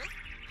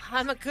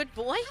 I'm a good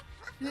boy?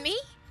 Me?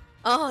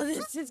 Oh,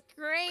 this is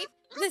great.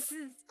 This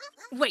is...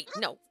 Wait,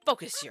 no.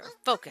 Focus, Jiro.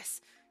 Focus.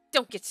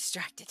 Don't get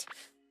distracted.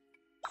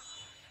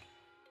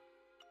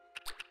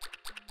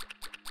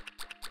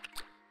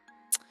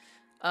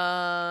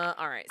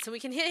 Alright. So we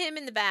can hit him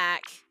in the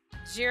back.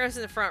 Jiro's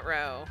in the front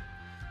row.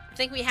 I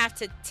think we have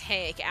to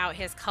take out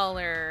his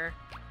color.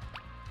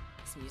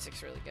 This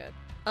music's really good.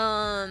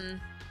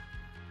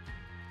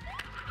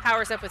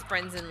 Powers up with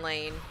friends in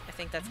lane. I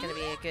think that's gonna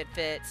be a good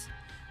fit.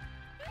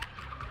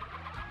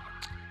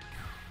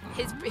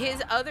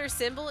 His other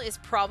symbol is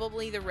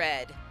probably the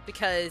red,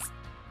 because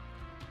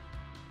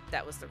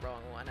that was the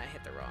wrong one. I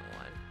hit the wrong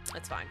one.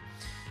 That's fine.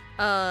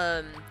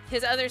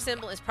 His other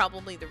symbol is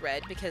probably the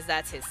red, because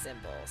that's his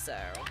symbol. So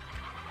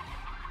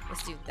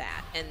let's do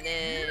that. And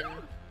then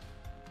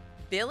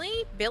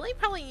Billy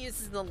probably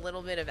uses a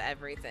little bit of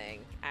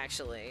everything,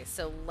 actually.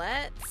 So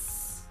let's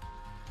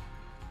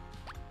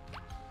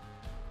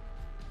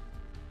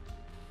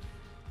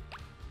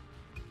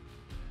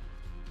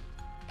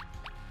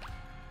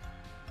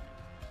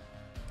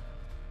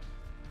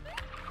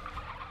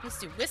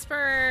do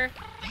Whisper.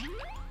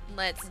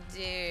 Let's do,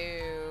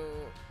 you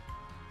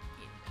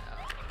know,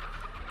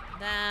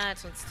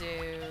 that. Let's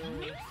do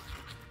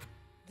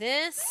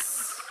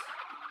this.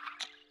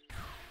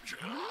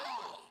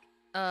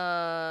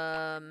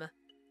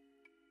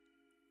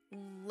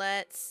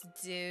 Let's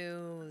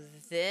do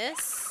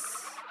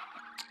this.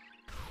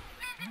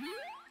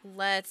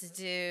 Let's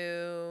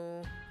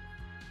do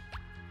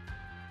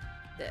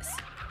this.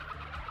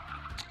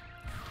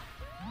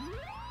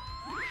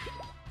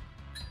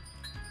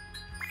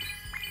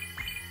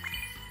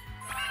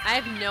 I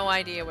have no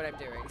idea what I'm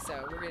doing,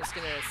 so we're just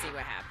gonna see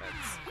what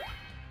happens.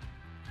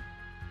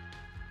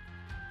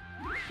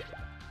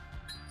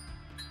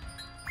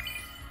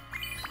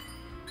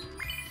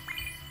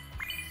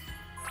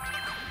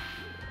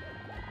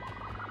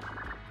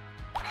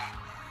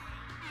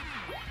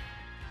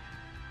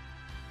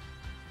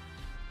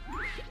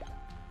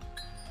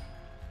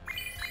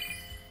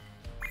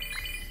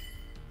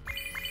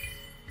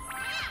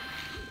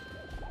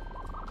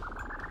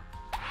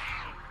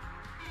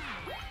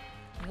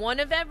 One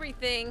of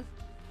everything.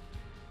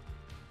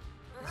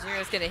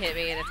 Jiro's gonna hit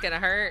me and it's gonna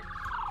hurt.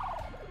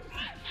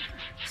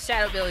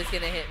 Shadow Billy's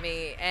gonna hit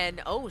me and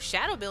oh,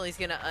 Shadow Billy's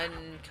gonna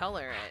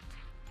uncolor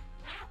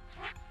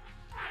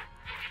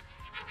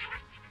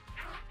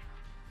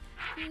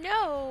it.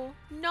 No,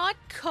 not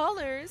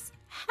colors.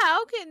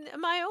 How can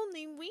my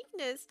only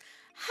weakness?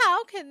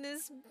 How can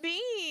this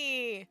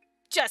be?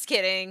 Just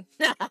kidding.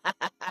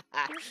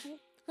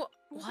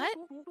 What?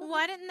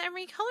 Why didn't I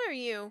recolor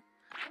you?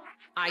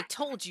 I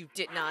told you,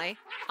 didn't I?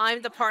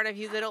 I'm the part of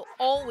you that'll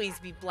always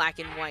be black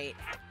and white.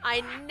 I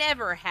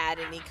never had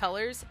any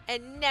colors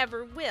and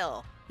never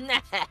will.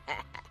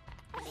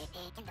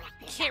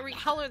 Can't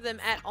recolor them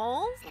at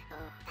all?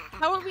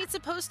 How are we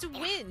supposed to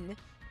win?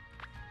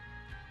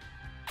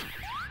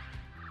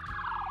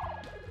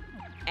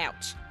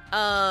 Ouch.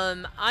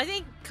 I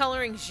think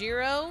coloring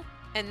Jiro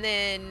and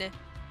then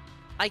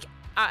like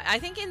I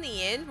think in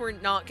the end we're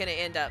not gonna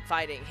end up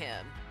fighting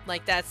him.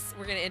 Like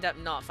we're gonna end up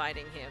not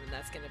fighting him, and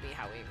that's gonna be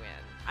how we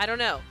win. I don't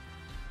know.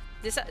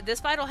 This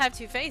fight will have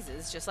two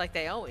phases, just like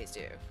they always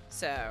do.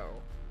 So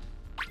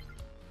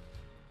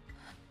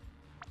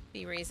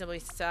be reasonably.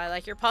 So I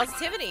like your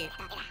positivity.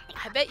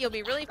 I bet you'll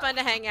be really fun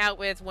to hang out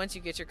with once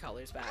you get your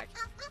colors back.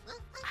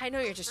 I know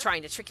you're just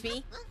trying to trick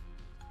me,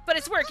 but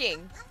it's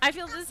working. I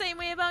feel the same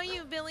way about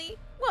you, Billy.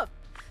 Whoop.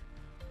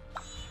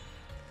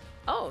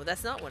 Oh,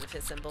 that's not one of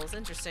his symbols.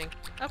 Interesting.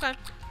 Okay.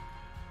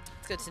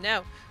 It's good to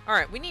know.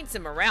 Alright, we need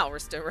some morale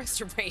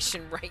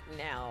restoration right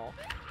now.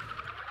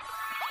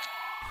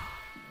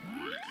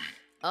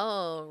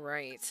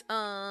 Alright.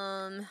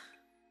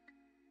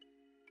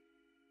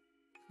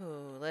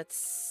 Ooh, let's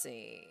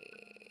see.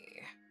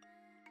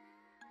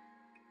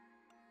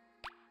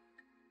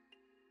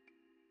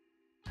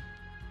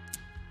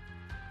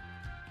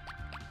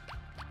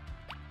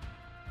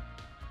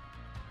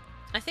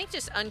 I think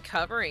just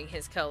uncovering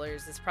his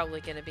colors is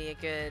probably going to be a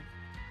good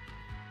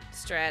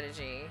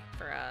strategy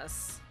for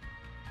us.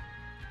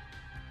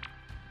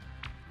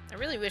 I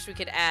really wish we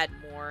could add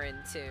more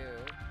into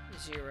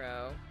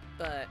Jiro,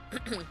 but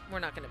we're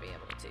not going to be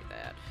able to do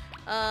that.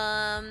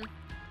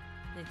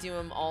 Do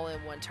them all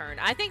in one turn.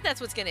 I think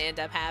that's what's going to end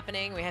up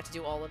happening. We have to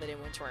do all of it in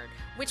one turn,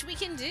 which we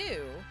can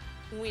do.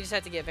 We just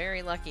have to get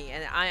very lucky,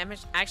 and I am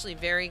actually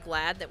very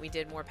glad that we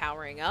did more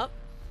powering up.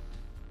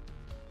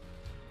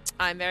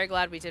 I'm very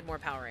glad we did more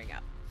powering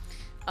up.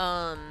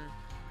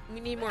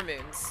 We need more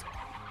moons.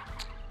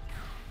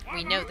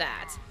 We know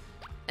that.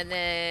 And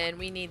then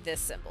we need this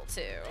symbol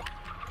too.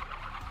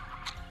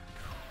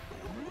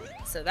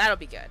 So that'll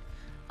be good.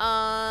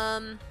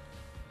 Let me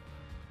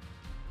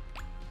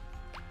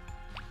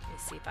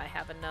see if I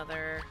have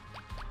another.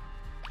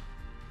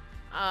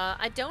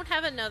 I don't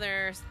have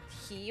another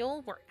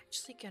heal. We're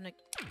actually gonna...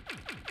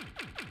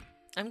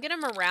 I'm gonna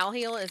morale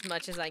heal as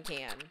much as I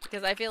can,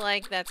 because I feel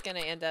like that's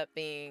gonna end up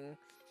being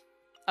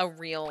a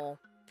real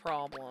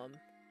problem.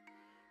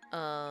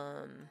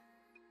 Oh,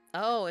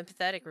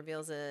 empathetic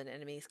reveals an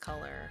enemy's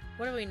color.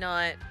 What do we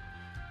not...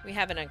 We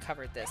haven't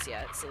uncovered this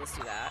yet, so let's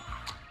do that.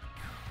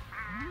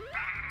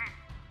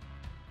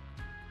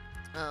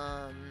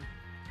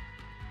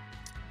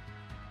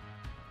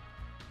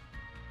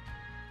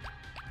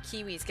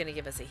 Kiwi's gonna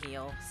give us a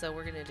heal, so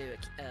we're gonna do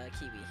a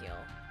Kiwi heal.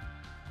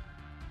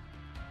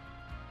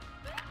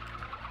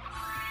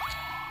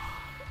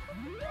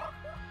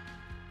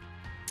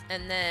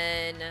 And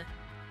then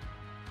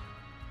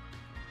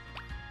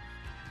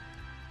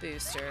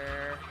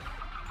booster,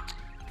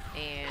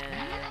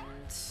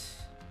 and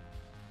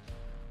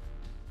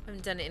I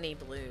haven't done any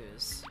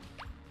blues.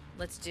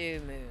 Let's do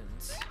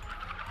moons.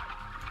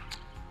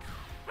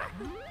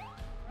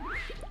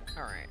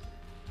 All right.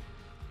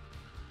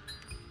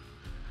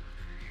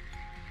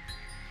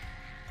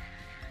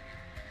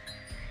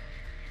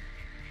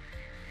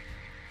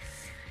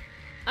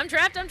 I'm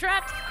trapped, I'm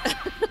trapped!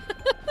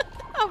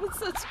 I was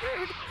so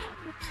screwed.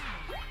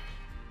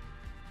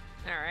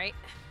 Alright.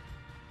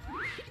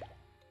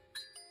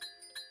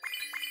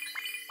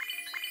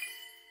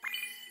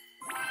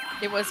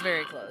 It was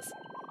very close.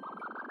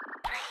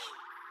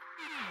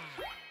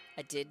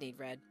 I did need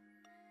red.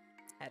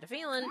 Had a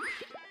feeling.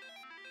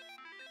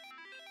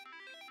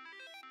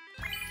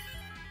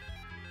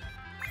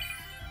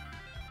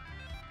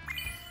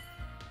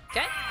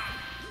 Okay.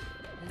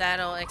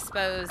 That'll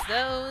expose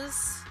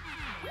those.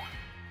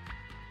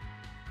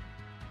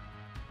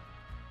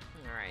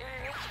 Alright.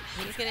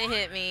 He's gonna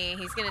hit me.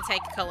 He's gonna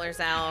take colors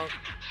out.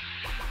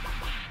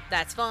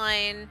 That's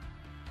fine.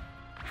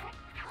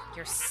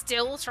 You're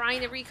still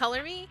trying to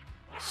recolor me?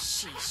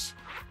 Sheesh.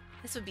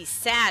 This would be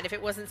sad if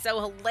it wasn't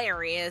so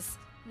hilarious.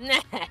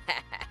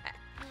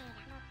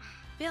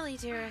 Billy,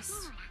 dearest,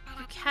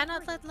 you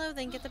cannot let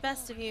loathing get the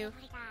best of you.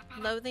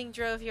 Loathing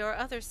drove your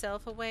other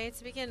self away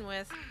to begin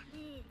with.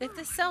 If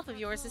this self of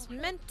yours is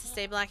meant to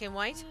stay black and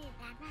white,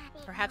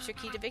 perhaps your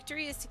key to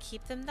victory is to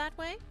keep them that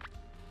way?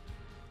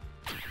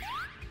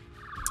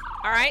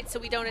 Alright, so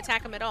we don't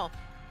attack him at all.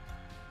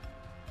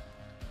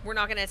 We're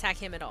not going to attack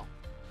him at all.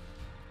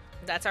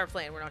 That's our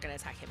plan. We're not going to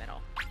attack him at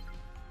all.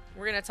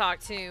 We're going to talk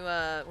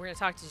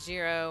to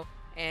Jiro,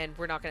 and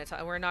we're not going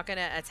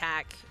to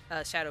attack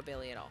Shadow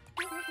Billy at all.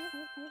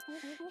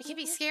 It can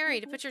be scary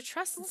to put your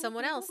trust in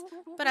someone else,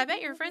 but I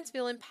bet your friends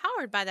feel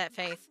empowered by that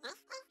faith.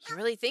 You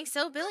really think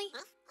so, Billy?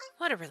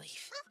 What a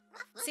relief.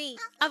 See,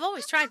 I've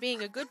always tried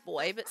being a good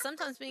boy, but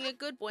sometimes being a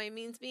good boy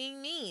means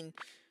being mean.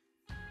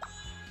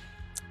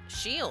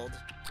 Shield.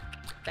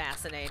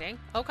 Fascinating.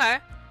 Okay.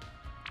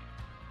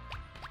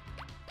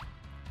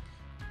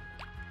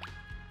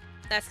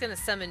 That's gonna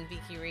summon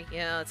Vikiri.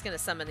 Yeah, it's gonna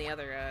summon the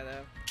other guy,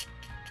 though.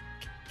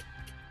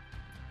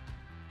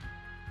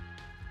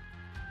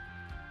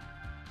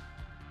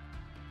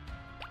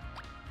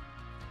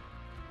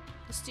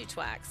 Let's do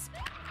Twax.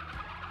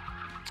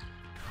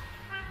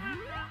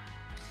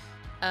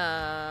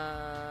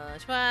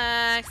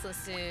 Twax,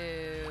 let's do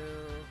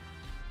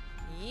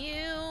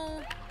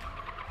you.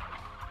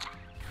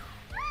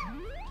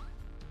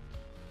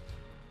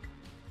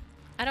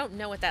 I don't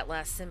know what that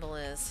last symbol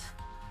is.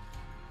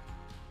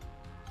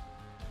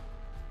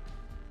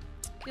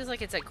 Feels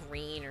like it's a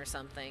green or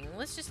something.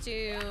 Let's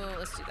do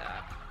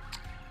that.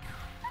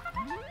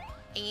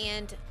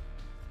 And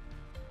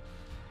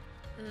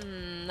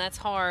that's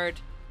hard.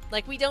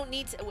 Like, we don't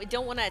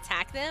want to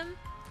attack them,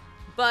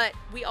 but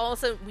we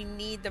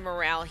need the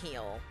morale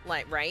heal.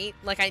 Like, right?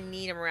 Like, I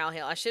need a morale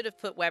heal. I should have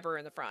put Weber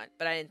in the front,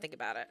 but I didn't think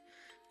about it.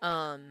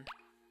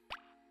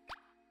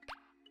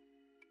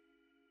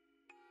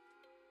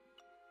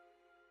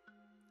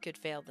 Could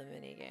fail the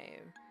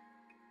minigame.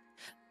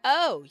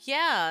 Oh,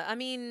 yeah. I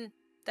mean,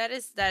 that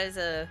is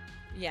a,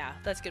 yeah,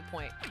 that's a good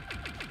point.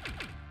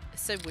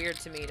 It's so weird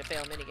to me to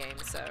fail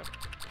minigames, so.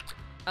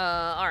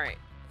 Alright.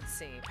 Let's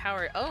see.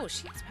 Power. Oh,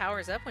 she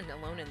powers up when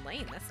alone in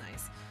lane. That's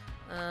nice.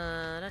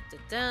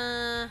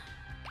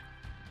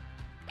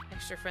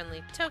 Extra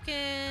friendly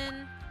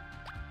token.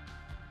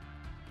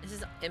 This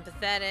is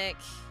empathetic.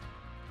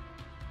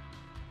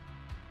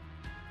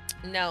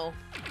 No.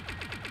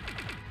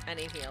 I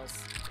need heals.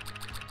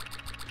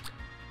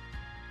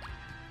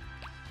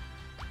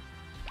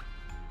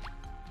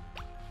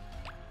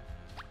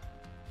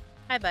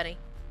 Hi, buddy.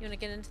 You want to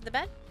get into the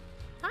bed?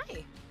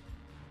 Hi.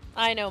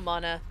 I know,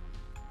 Mana.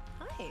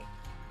 Hi.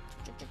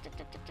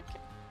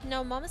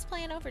 No, Mama's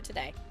playing over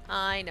today.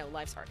 I know,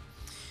 life's hard.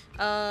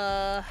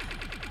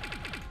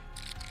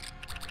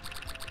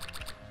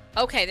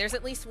 Okay, there's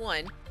at least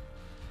one.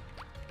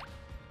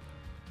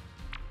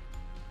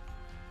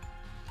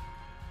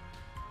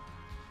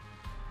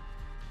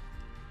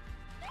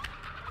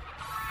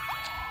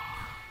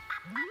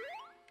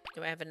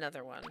 Do I have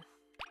another one?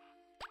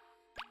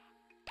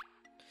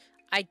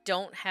 I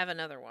don't have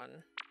another one.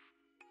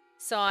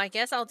 So I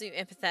guess I'll do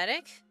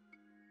empathetic.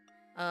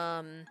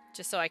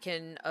 Just so I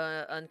can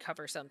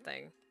uncover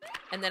something.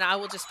 And then I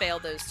will just fail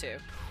those two.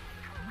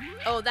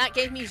 Oh, that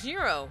gave me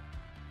 0.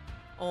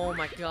 Oh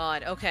my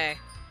god. Okay.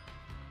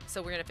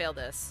 So we're gonna fail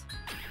this.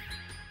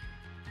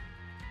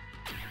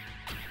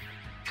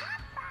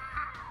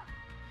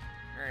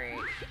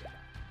 Alright.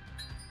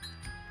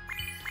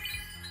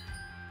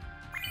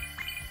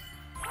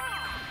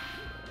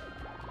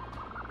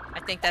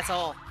 I think that's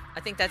all. I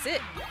think that's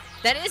it.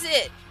 That is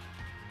it!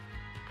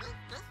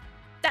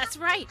 That's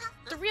right!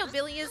 The real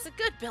Billy is a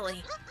good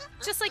Billy.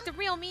 Just like the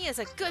real me is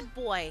a good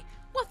boy.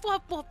 Woof,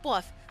 woof, woof,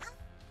 woof.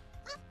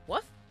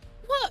 Woof?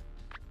 What?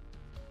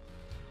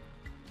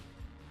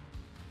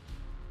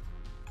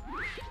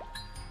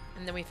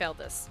 And then we failed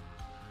this.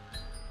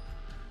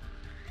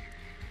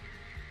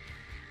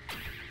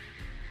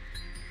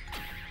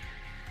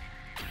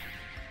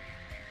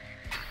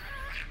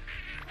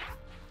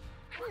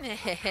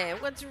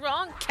 What's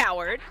wrong,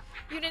 coward?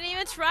 You didn't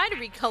even try to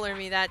recolor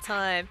me that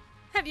time.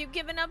 Have you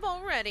given up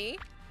already?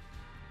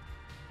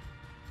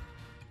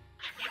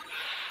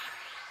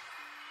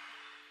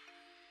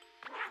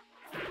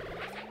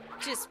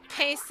 Just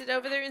pasted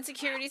over their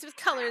insecurities with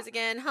colors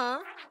again,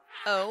 huh?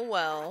 Oh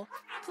well.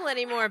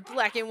 Plenty more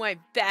black and white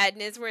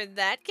badness where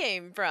that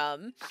came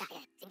from.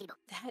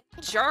 That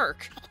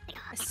jerk.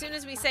 As soon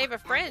as we save a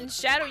friend,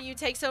 Shadow You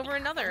takes over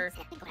another.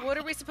 What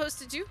are we supposed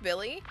to do,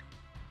 Billy?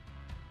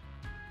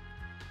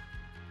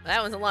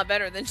 That was a lot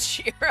better than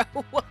Shiro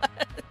was.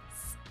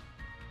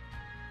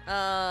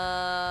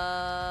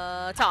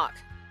 Talk.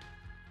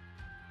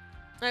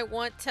 I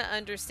want to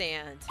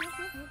understand.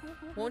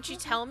 Won't you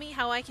tell me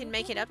how I can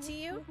make it up to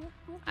you?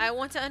 I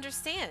want to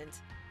understand,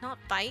 not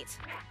fight.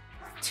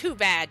 Too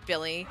bad,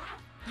 Billy.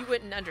 You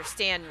wouldn't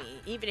understand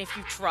me, even if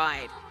you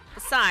tried.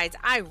 Besides,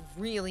 I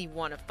really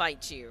want to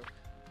fight you.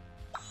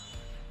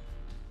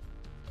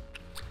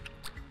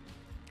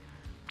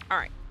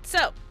 Alright,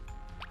 so.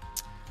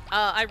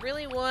 I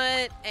really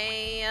want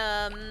a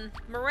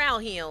morale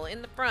heal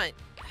in the front.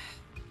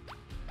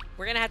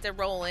 We're gonna have to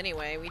roll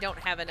anyway. We don't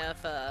have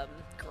enough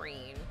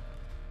green.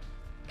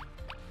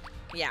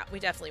 Yeah, we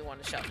definitely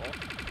want to shuffle.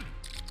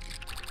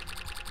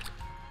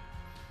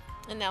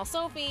 And now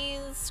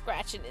Sophie's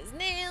scratching his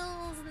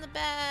nails in the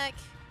back.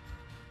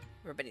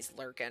 Everybody's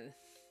lurking.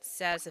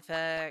 Status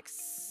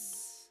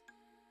effects.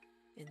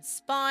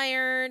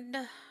 Inspired.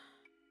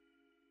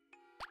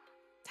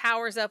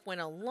 Powers up when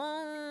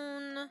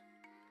alone.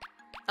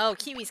 Oh,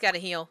 Kiwi's got a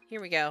heal.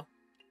 Here we go.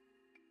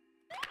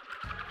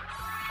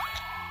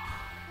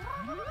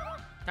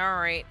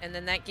 Alright, and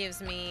then that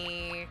gives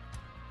me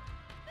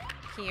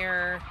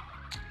here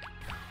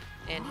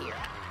and here.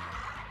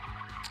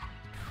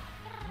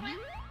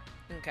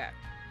 Okay.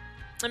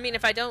 I mean,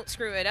 if I don't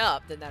screw it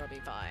up, then that'll be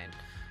fine.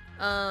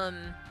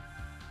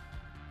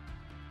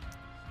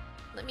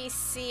 Let me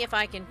see if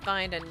I can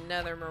find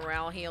another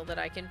morale heal that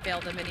I can fail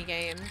the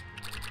minigame.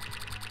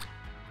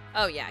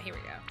 Oh, yeah, here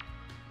we go.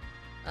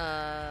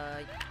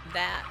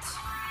 That.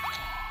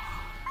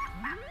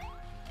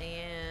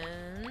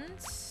 And...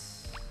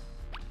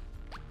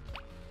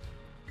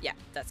 yeah,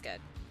 that's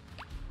good.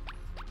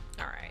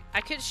 Alright.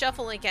 I could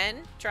shuffle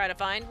again, try to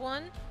find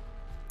one.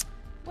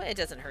 Well, it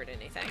doesn't hurt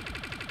anything.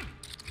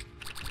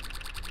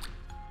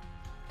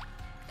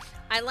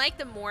 I like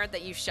the more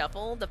that you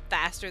shuffle, the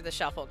faster the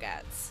shuffle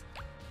gets.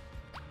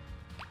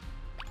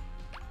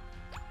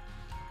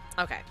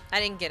 Okay,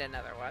 I didn't get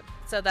another one,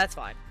 so that's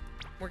fine.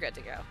 We're good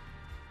to go.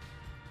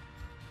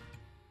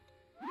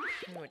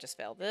 We'll just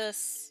fail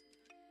this.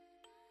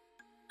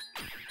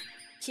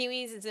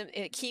 Kiwis is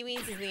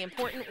the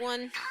important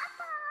one.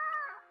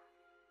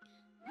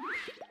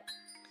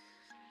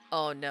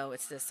 Oh no,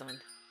 it's this one.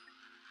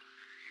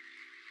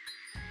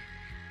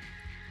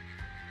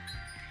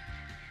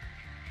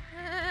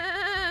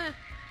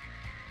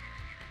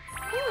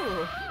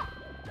 Ooh.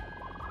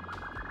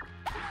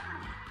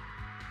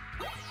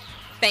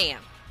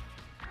 Bam.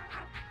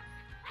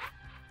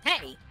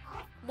 Hey,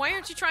 why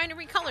aren't you trying to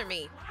recolor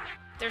me?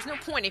 There's no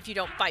point if you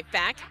don't fight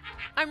back.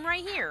 I'm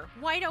right here,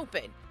 wide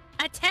open.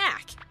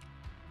 Attack!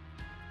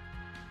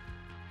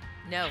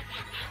 No.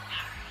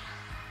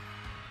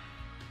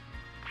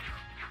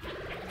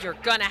 You're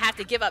gonna have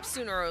to give up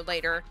sooner or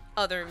later,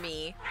 other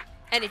me.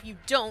 And if you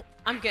don't,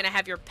 I'm gonna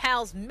have your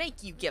pals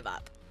make you give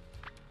up.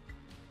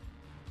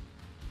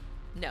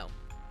 No.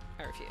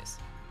 I refuse.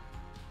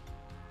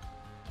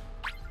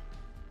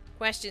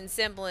 Question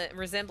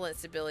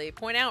resemblance ability.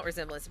 Point out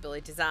resemblance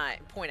ability. Design.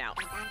 Point out.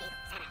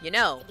 You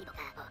know,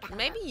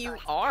 maybe you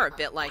are a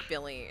bit like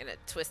Billy in a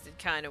twisted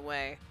kind of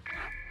way.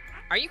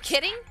 Are you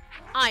kidding?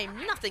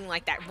 I'm nothing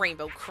like that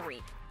rainbow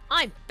creep.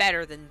 I'm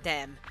better than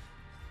them.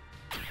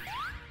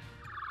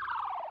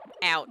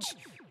 Ouch.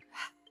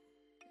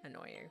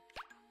 Annoying.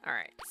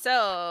 Alright,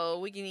 so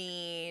we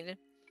need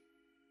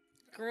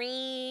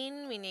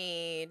green. We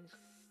need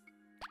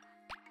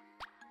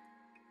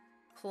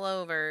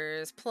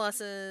clovers,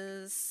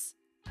 pluses.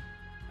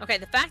 Okay,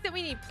 the fact that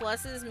we need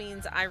pluses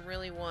means I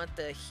really want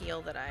the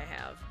heal that I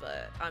have,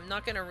 but I'm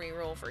not going to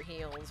reroll for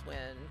heals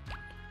when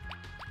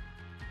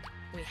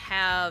we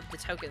have the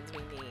tokens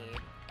we need.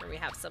 Or we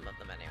have some of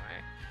them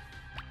anyway.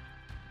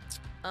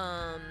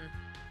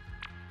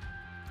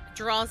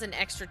 Draws an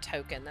extra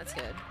token. That's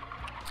good.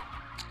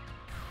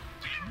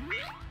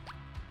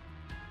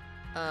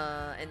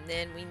 And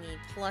then we need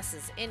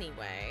pluses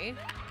anyway.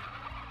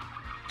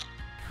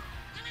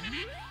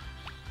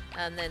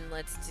 And then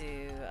let's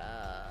do,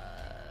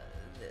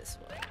 this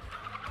one.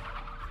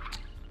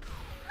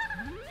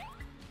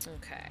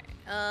 Okay.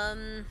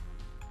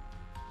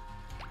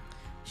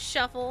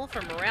 Shuffle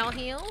for morale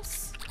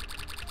heals.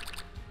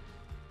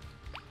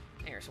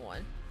 There's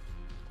one.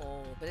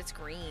 Oh, but it's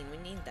green. We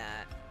need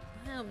that.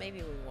 No, maybe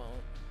we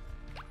won't.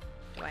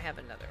 Do I have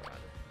another one?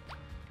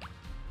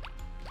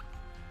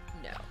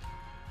 No.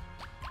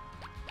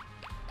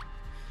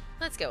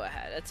 Let's go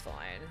ahead. It's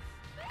fine.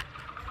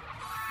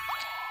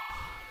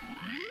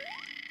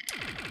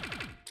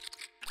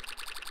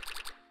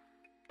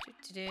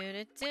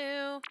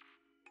 Do.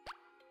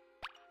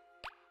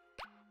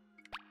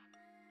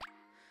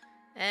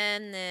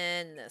 And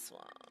then this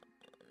one.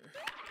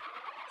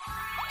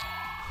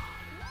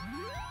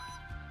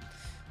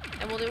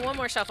 And we'll do one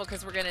more shuffle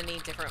because we're going to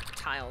need different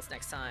tiles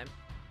next time.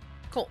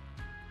 Cool.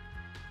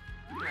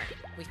 Alright,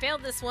 we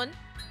failed this one.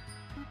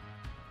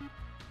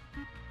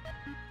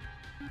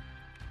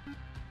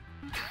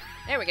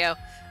 There we go.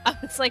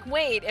 It's like,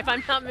 wait, if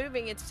I'm not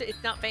moving, it's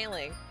not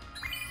failing.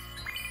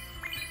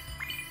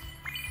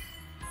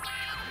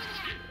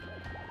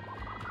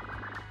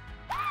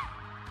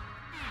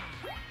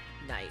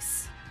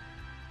 Nice.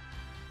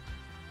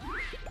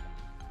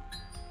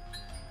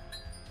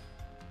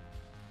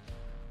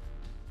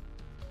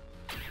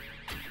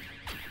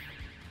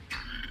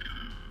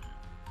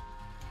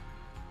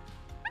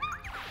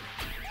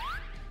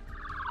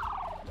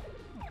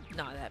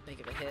 Not that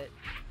big of a hit.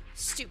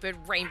 Stupid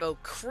rainbow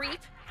creep.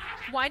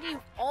 Why do you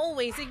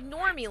always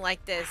ignore me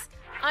like this?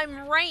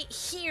 I'm right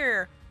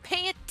here.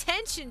 Pay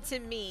attention to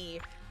me.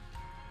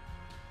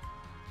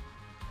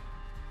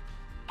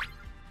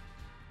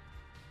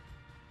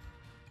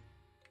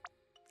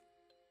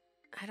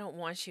 I don't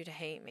want you to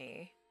hate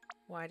me.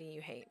 Why do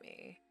you hate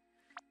me?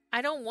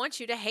 I don't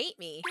want you to hate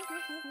me.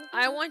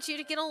 I want you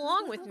to get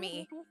along with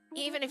me,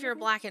 even if you're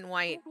black and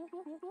white.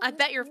 I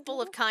bet you're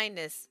full of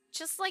kindness,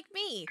 just like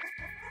me.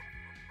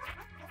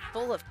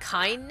 Full of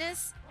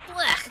kindness?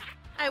 Blech!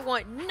 I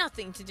want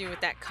nothing to do with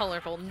that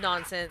colorful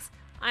nonsense.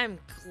 I'm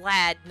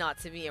glad not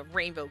to be a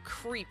rainbow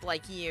creep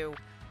like you.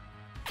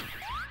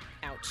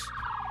 Ouch.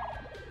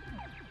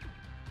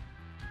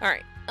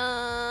 Alright,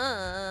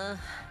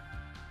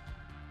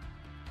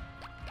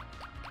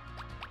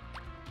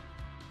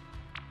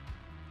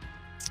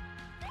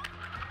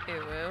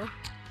 Ooh.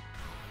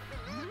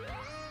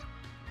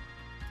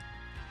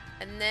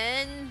 And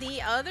then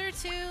the other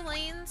two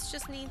lanes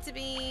just need to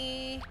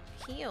be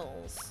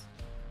heals.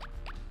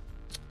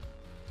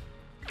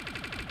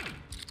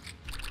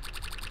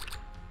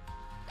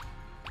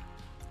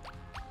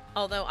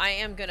 Although I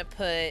am gonna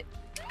put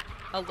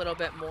a little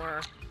bit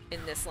more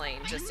in this lane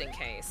just in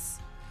case.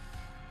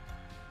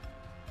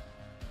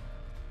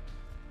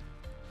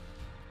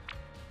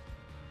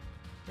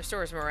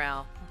 Restores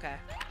morale. Okay.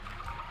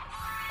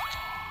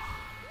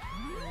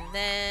 And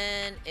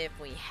then if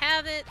we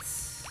have it.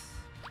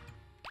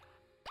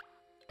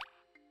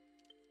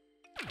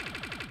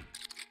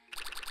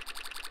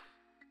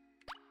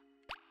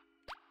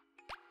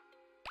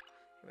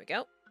 Here we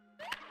go.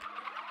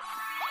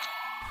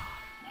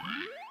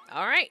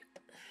 All right.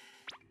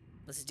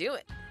 Let's do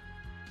it.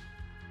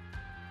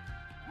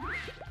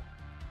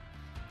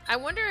 I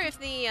wonder if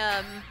the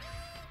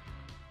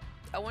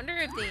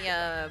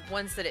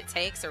ones that it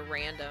takes are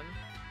random.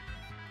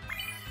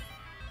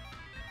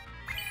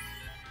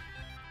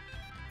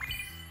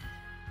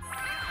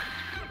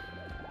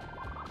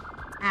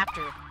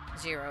 After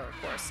 0, of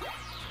course.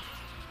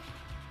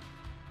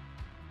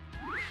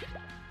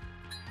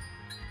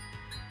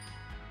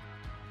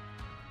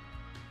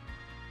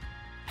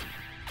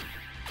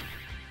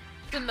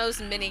 The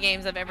most mini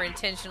games I've ever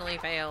intentionally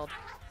failed.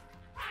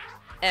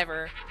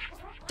 Ever.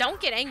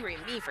 Don't get angry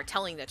at me for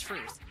telling the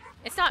truth.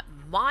 It's not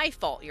my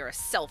fault you're a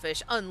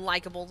selfish,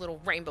 unlikable little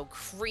rainbow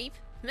creep.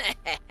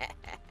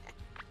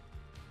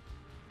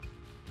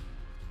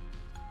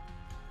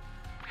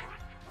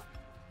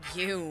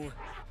 You.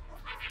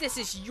 This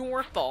is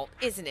your fault,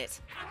 isn't it?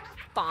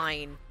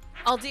 Fine.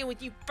 I'll deal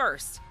with you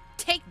first.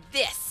 Take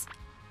this.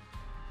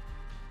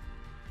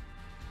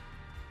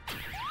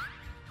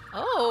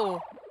 Oh.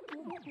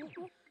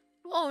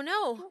 Oh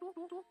no.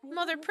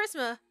 Mother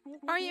Prisma,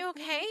 are you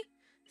okay?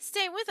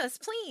 Stay with us,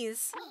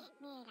 please.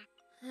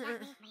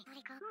 It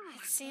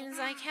seems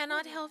I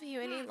cannot help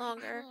you any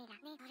longer.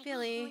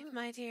 Billy,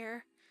 my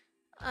dear.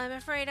 I'm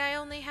afraid I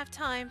only have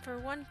time for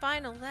one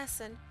final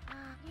lesson.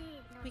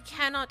 We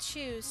cannot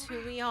choose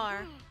who we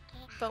are,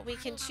 but we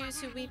can choose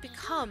who we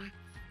become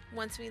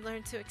once we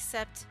learn to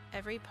accept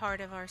every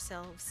part of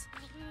ourselves.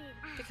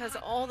 Because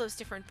all those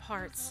different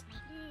parts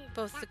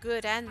both the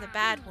good and the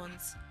bad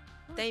ones.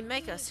 They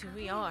make us who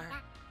we are.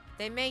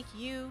 They make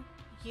you,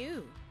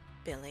 you,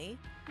 Billy.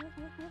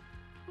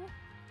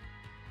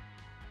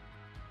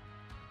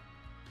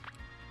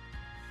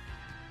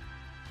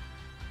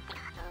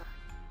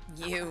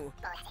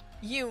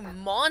 You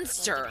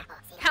monster!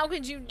 How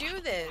could you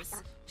do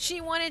this? She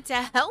wanted to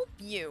help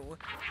you.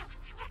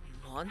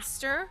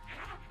 Monster?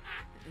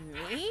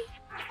 Me?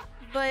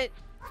 But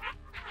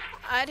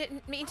I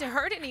didn't mean to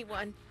hurt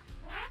anyone.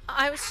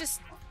 I was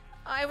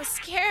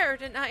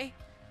scared and I...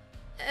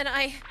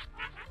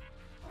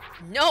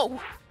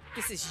 No!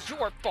 This is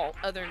your fault,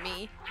 other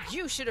me.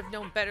 You should have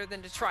known better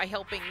than to try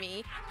helping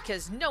me,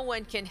 because no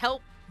one can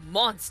help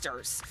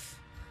monsters.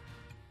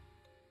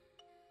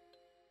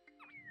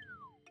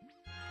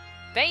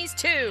 Phase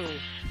 2.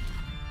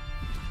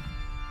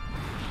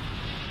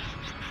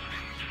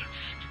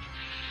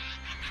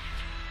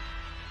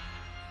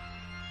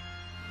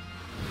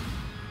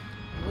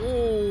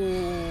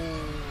 Ooh.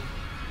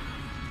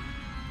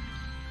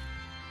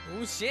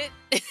 Oh shit.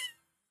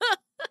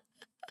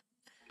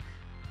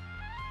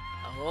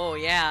 Oh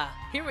yeah,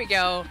 here we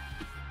go.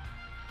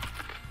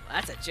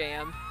 That's a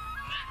jam.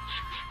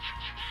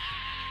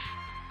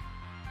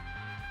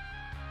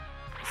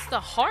 It's the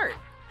heart.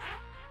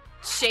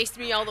 Chased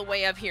me all the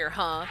way up here,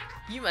 huh?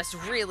 You must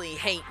really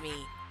hate me.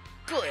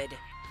 Good.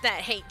 That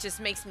hate just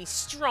makes me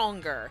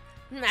stronger.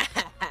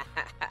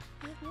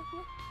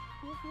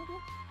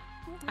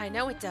 I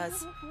know it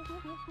does.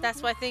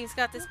 That's why things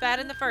got this bad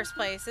in the first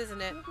place,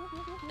 isn't it?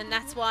 And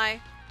that's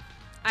why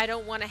I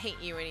don't want to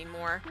hate you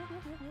anymore.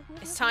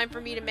 It's time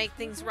for me to make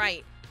things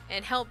right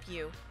and help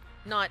you,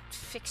 not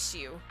fix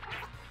you.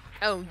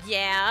 Oh,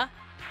 yeah?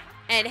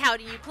 And how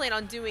do you plan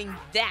on doing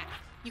that?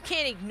 You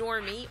can't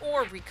ignore me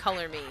or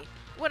recolor me.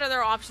 What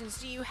other options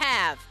do you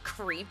have,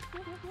 creep?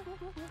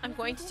 I'm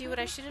going to do what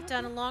I should have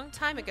done a long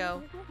time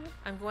ago.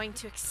 I'm going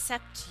to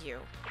accept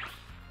you.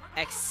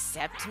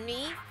 Accept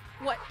me?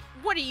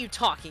 What are you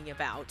talking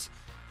about?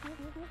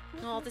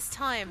 All this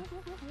time,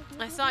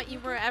 I thought you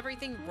were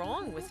everything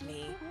wrong with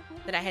me.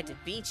 That I had to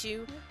beat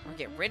you or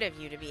get rid of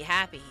you to be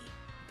happy.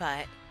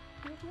 But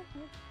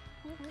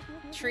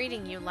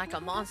treating you like a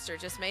monster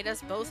just made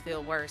us both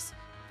feel worse.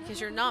 Because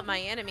you're not my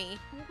enemy.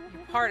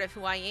 You're part of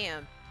who I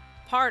am.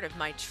 Part of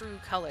my true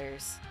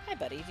colors. Hi,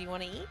 buddy. Do you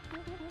want to eat?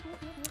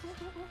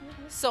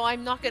 So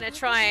I'm not going to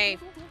try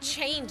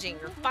changing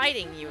or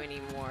fighting you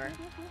anymore.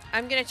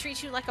 I'm going to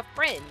treat you like a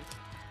friend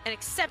and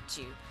accept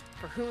you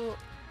for who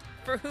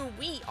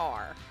we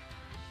are.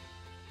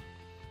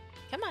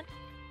 Come on.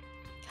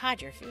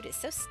 God, your food is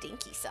so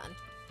stinky, son.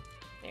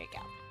 There you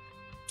go.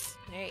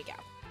 There you go.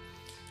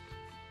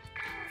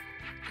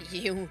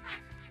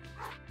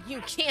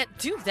 You can't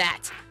do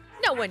that.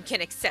 No one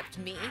can accept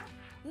me.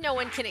 No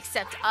one can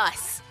accept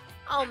us.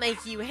 I'll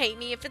make you hate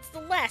me if it's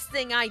the last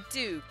thing I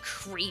do,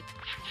 creep.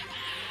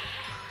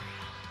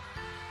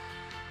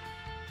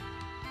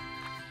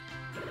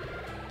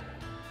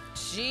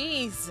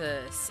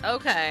 Jesus.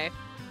 Okay.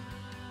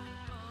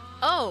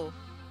 Oh.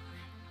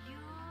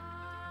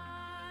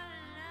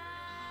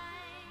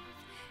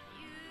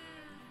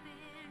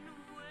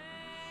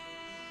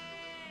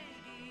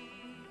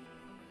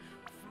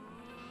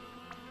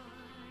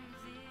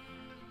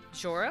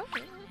 Joro?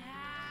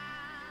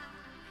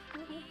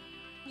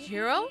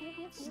 Jiro?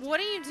 What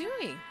are you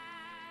doing?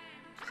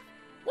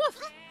 Woof!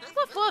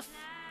 Woof woof!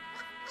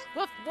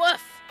 Woof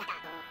woof!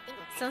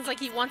 Sounds like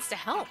he wants to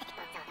help.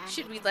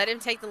 Should we let him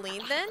take the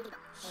lead then?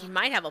 He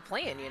might have a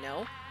plan, you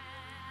know.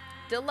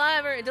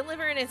 Deliver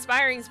an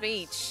inspiring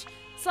speech.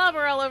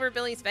 Slobber all over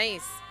Billy's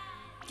face.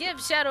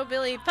 Give Shadow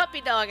Billy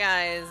puppy dog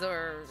eyes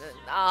or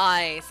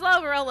eye.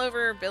 Slobber all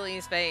over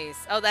Billy's face.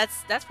 Oh,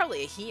 that's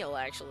probably a heel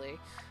actually.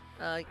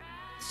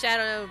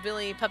 Shadow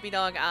Billy puppy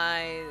dog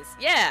eyes.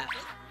 Yeah.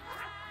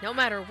 No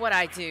matter what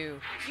I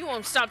do, you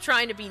won't stop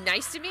trying to be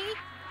nice to me?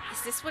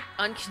 Is this what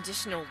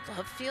unconditional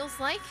love feels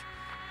like?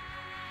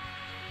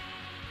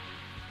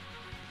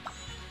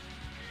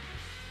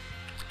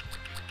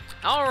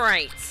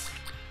 Alright.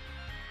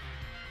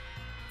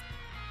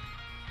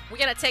 We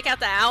gotta take out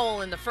the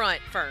owl in the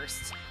front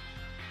first.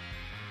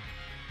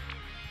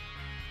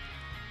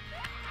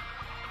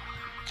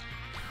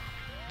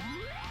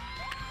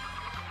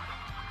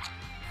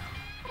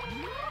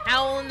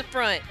 Owl in the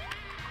front.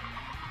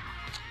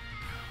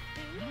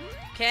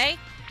 Okay,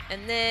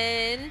 and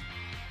then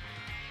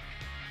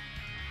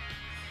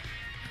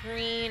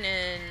green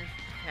and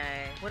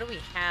okay. What do we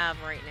have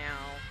right now?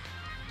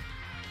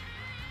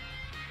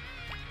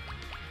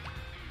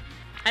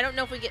 I don't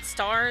know if we get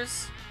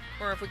stars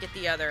or if we get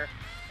the other.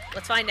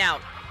 Let's find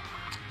out.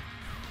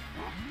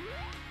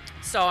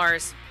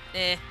 Stars.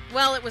 Eh.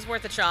 Well, it was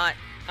worth a shot.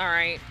 All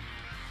right.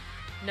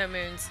 No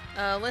moons.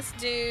 Let's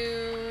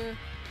do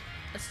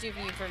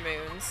view for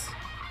moons.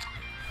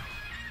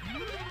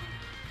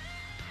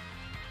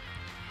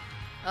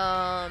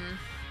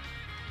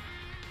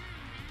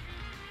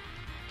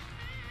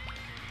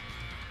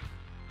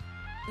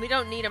 We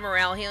don't need a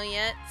morale heal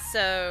yet,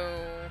 so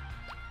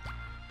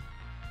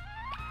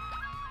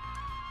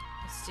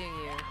let's do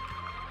you.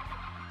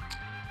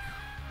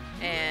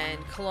 And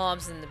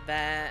Klob's in the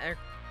back.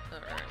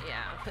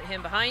 Yeah, put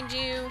him behind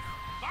you.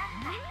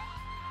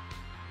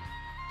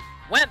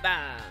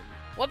 Wham-bam!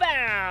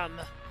 Wha-bam!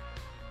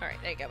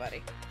 Alright, there you go,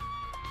 buddy.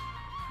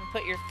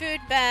 Put your food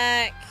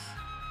back.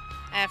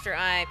 After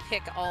I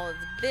pick all of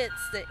the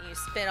bits that you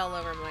spit all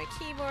over my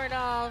keyboard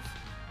off.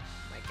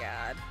 Oh my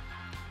god.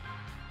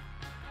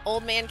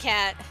 Old man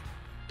cat.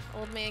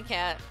 Old man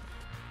cat.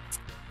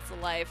 It's a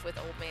life with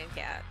old man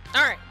cat.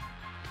 Alright.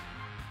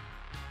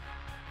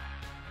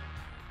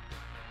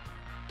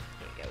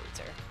 Here you go,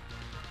 sir.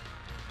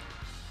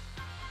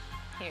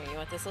 Here, you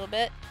want this little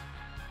bit?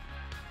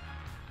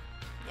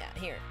 Yeah,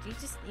 here. You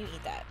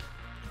eat that.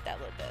 Eat that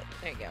little bit.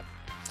 There you go.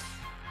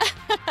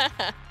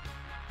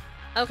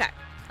 Okay.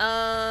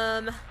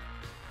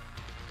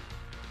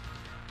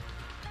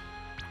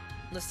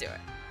 Let's do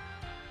it.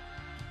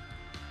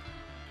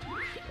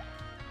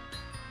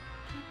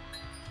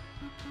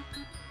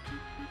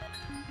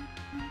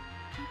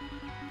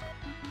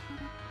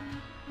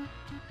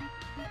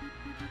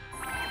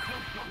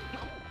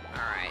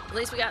 Alright, at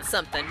least we got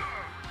something.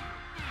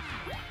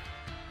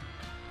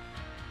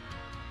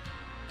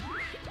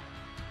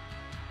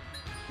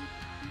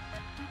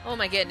 Oh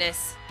my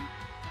goodness.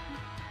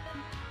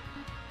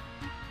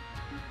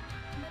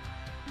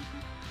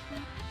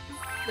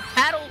 The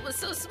paddle was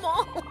so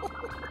small.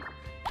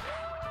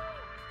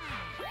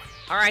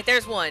 Alright,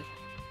 there's one.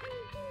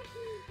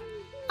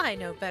 I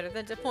know better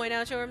than to point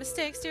out your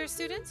mistakes, dear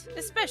student,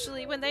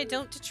 especially when they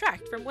don't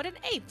detract from what an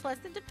A+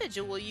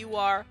 individual you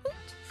are. Hoot.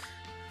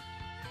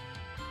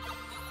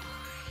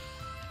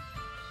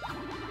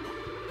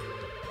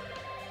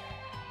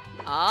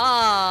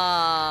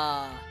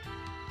 Ah.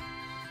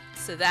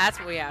 So that's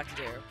what we have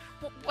to do.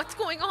 What's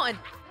going on?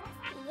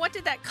 What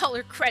did that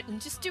color cretin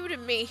just do to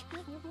me?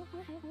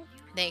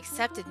 They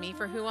accepted me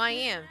for who I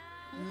am,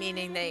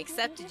 meaning they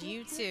accepted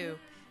you too.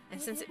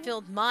 And since it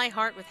filled my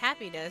heart with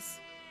happiness,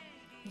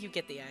 you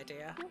get the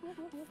idea.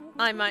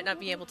 I might not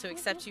be able to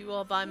accept you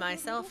all by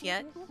myself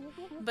yet,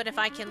 but if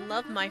I can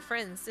love my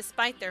friends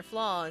despite their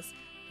flaws,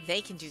 they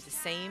can do the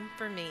same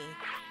for me.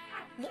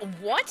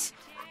 What?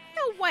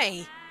 No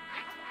way!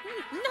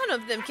 None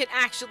of them can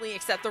actually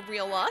accept the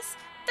real us.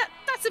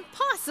 That's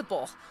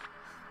impossible.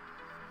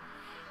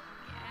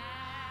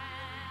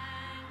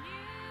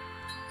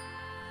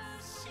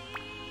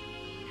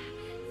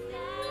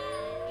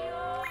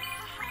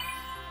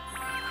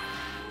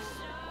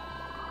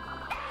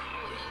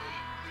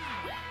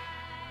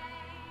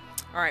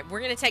 Alright,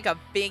 we're gonna take a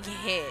big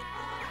hit.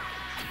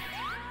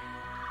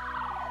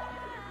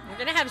 We're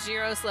gonna have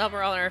Zero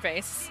Slumber on our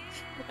face.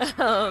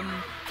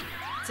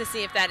 To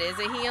see if that is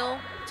a heal.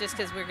 Just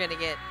because we're gonna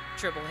get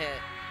triple hit.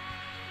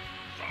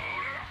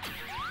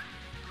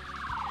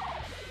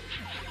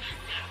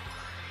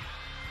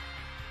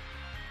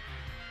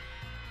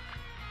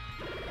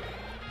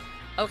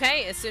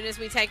 Okay, as soon as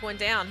we take one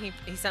down, he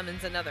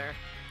summons another.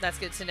 That's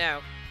good to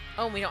know.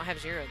 Oh, we don't have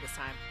Zero this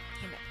time.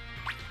 Damn it.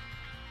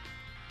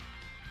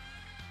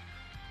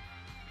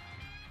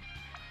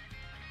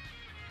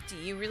 Do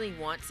you really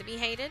want to be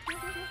hated?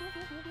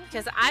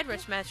 Because I'd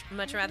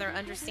much rather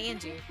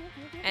understand you.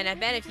 And I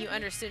bet if you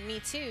understood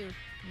me too,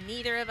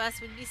 neither of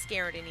us would be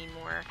scared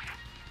anymore.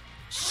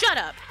 Shut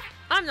up!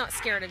 I'm not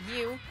scared of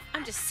you.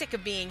 I'm just sick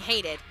of being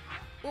hated.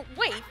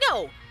 Wait,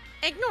 no!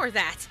 Ignore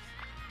that!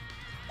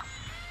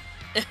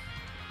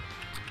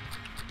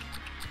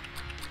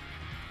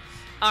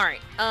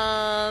 Alright,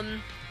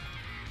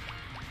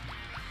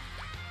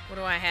 what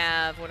do I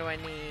have? What do I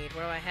need?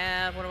 What do I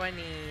have? What do I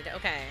need?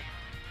 Okay.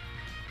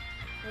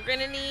 We're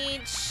gonna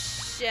need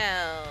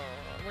shell.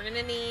 We're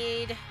gonna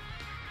need...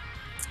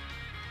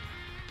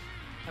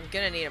 I'm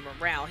gonna need a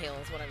morale heal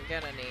is what I'm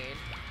gonna need.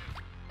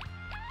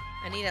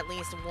 I need at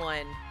least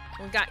one.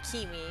 We got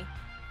Kiwi.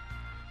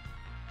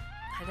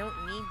 I don't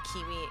need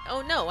Kiwi.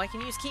 Oh no, I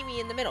can use Kiwi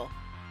in the middle.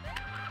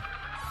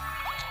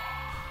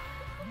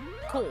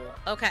 Cool,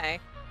 okay.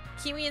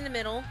 Kiwi in the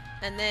middle,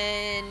 and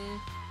then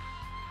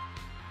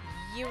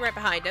you right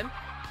behind him.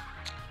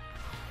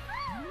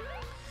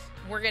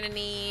 We're gonna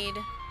need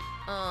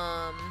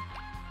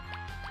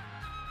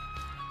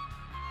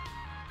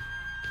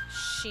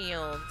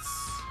shields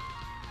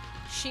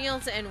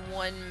and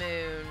one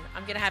moon.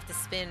 I'm gonna have to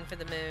spin for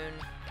the moon.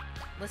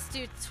 Let's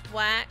do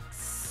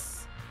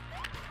Twax.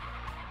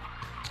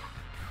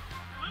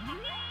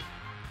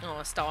 Oh,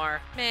 a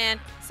star, man.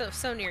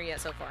 So near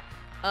yet so far.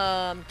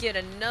 Get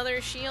another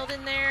shield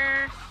in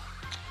there.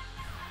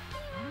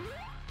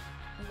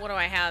 What do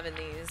I have in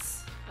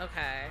these?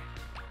 Okay.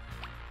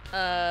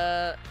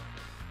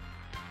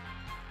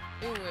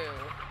 Ooh.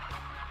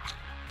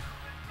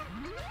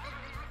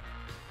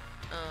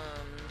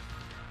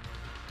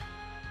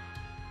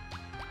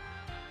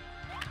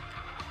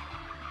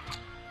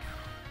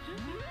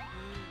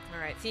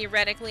 Alright,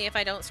 theoretically, if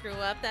I don't screw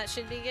up, that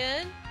should be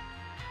good.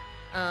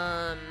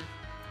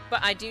 But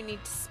I do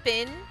need to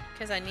spin,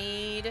 because I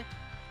need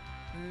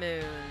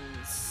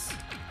moons.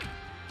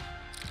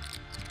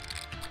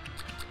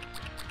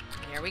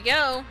 Here we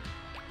go.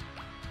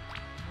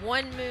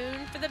 One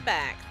moon for the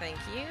back, thank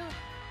you.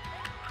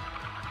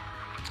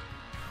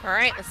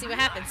 Alright, let's see what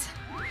happens.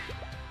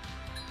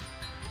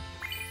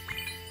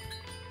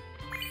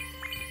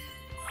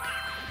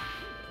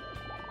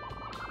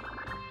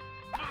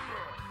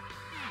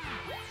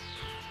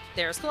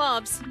 There's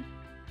Clobs.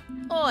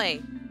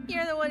 Oi,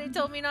 you're the one who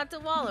told me not to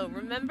wallow,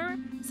 remember?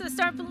 So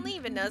start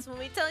believing us when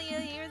we tell you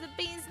you're the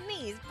bee's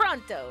knees.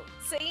 Pronto,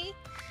 see?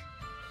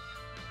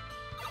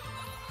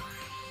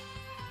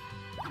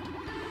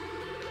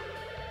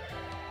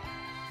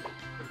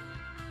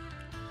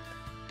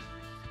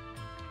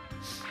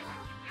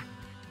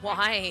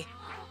 Why?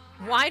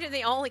 Why do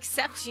they all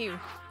accept you?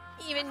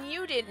 Even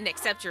you didn't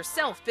accept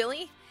yourself,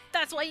 Billy.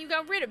 That's why you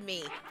got rid of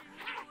me.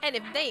 And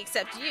if they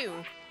accept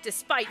you,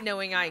 despite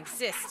knowing I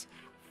exist,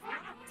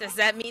 does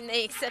that mean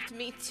they accept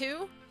me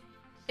too?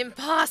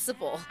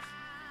 Impossible.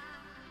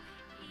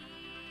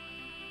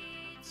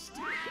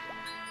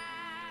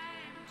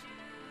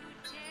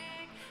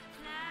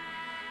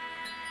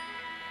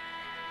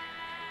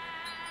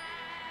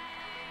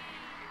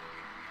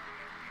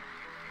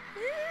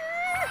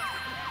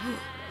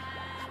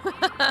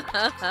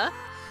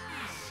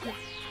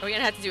 We're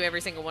gonna have to do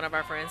every single one of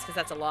our friends because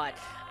that's a lot.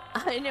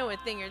 I know a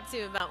thing or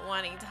two about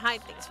wanting to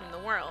hide things from the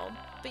world,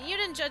 but you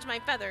didn't judge my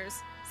feathers,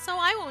 so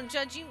I won't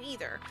judge you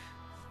either.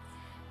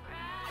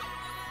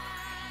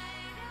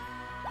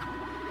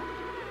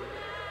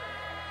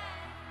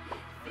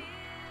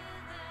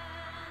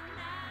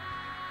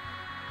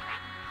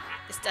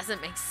 This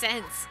doesn't make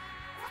sense.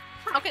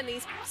 How can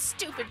these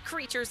stupid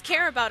creatures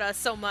care about us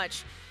so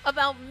much?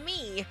 About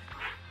me?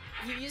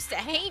 You used to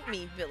hate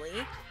me,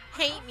 Billy.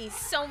 Hate me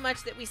so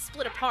much that we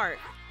split apart.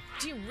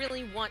 Do you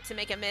really want to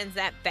make amends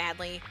that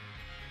badly?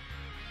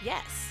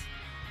 Yes.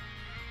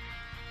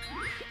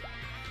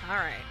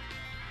 Alright.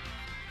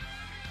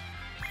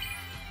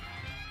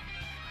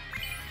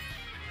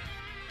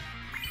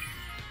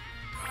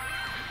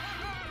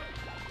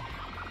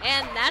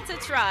 And that's a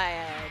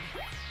triad.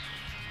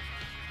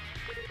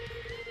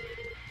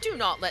 Do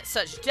not let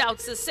such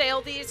doubts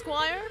assail thee,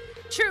 Esquire.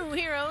 True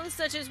heroes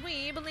such as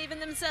we believe in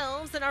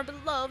themselves and are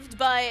beloved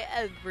by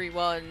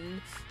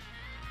everyone.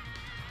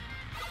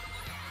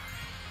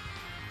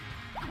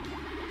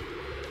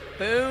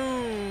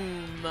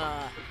 Boom!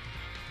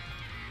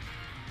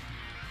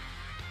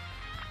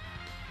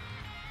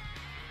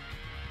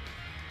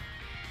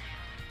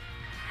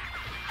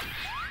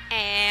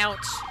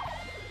 Ouch!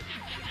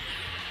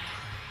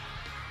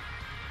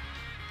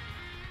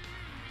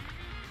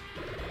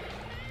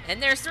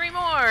 And there's 3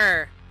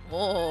 more!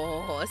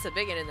 Oh, that's a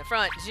big one in the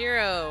front.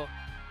 Jiro.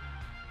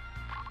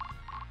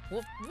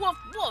 Woof, woof,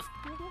 woof.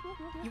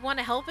 You want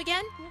to help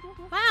again?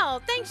 Wow,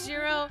 thanks,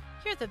 Jiro.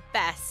 You're the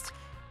best.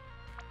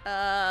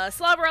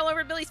 Slobber all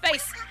over Billy's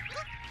face.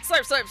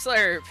 Slurp, slurp,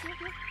 slurp.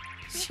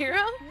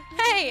 Jiro?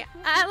 Hey,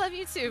 I love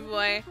you too,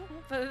 boy.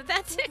 But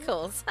that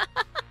tickles.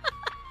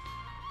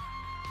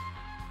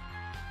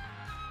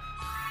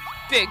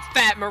 Big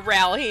fat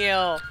morale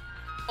heal.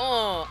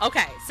 Oh,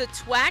 okay. So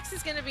Twax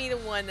is going to be the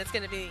one that's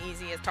going to be the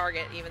easiest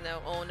target, even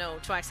though, oh no,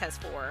 Twax has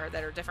 4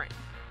 that are different.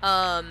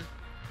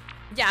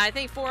 Yeah, I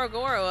think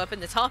Forogoro up in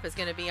the top is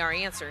going to be our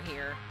answer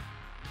here.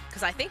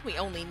 Because I think we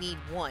only need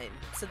 1.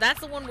 So that's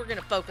the one we're going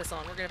to focus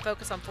on. We're going to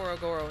focus on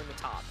Forogoro in the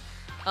top.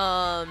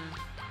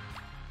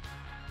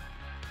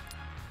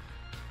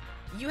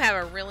 You have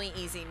a really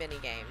easy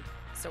minigame.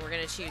 So we're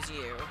going to choose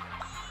you.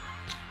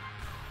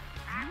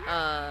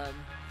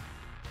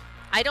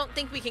 I don't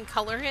think we can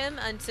color him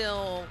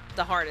until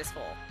the heart is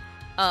full.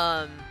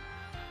 And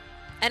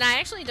I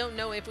actually don't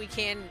know if we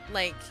can,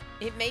 like,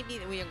 it may be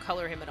that we don't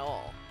color him at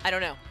all. I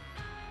don't know.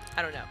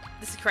 I don't know.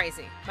 This is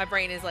crazy. My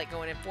brain is, like,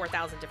 going in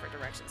 4,000 different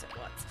directions at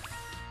once.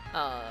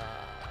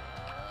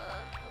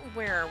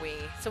 Where are we?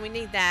 So we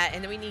need that,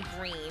 and then we need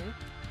green.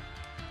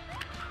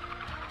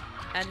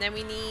 And then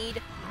we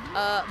need,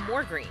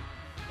 more green.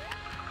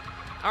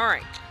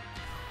 Alright.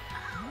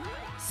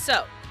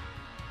 So,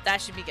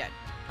 that should be good.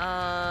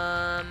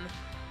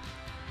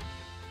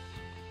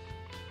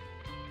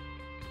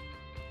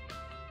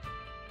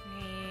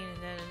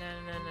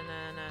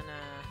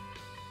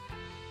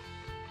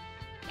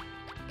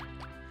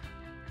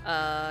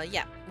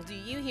 Yeah, we'll do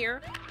you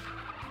here.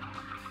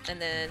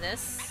 And then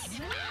this.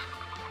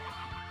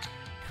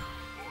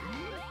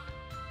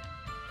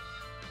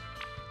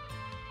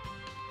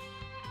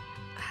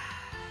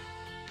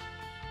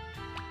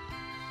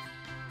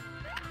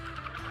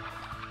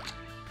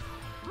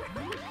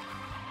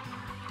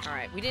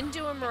 Alright, we didn't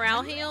do a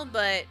morale heal,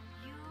 but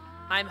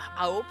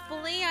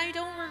hopefully I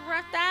don't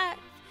regret that.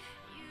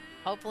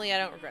 Hopefully I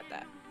don't regret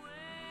that.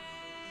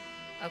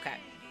 Okay.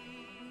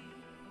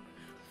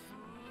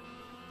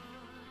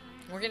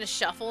 We're gonna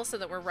shuffle so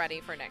that we're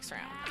ready for next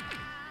round.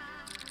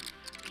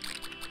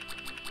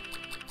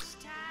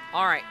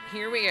 Alright,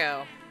 here we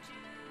go.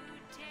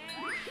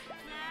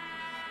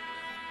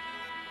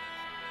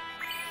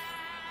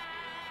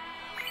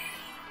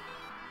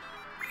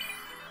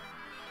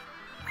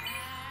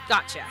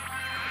 Gotcha.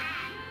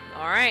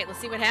 Alright, let's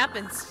see what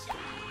happens.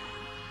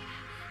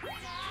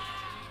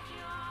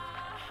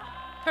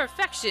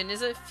 Perfection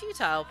is a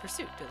futile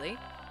pursuit, Billy.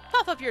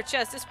 Puff up your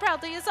chest as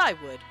proudly as I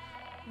would.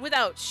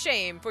 without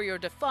shame for your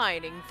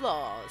defining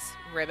flaws,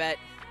 Ribbit.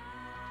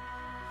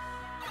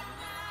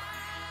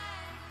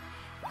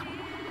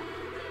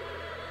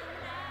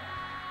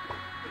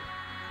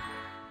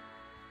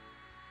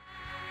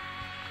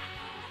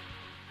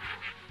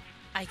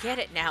 I get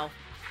it now.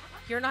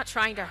 You're not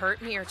trying to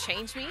hurt me or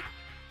change me.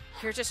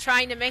 You're just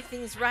trying to make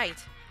things right.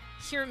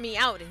 Hear me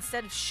out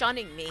instead of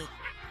shunning me.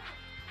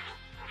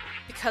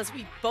 Because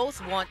we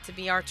both want to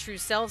be our true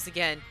selves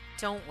again,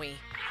 don't we?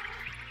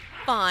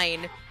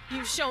 Fine.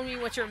 You've shown me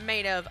what you're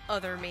made of,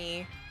 other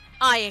me.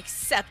 I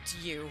accept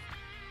you.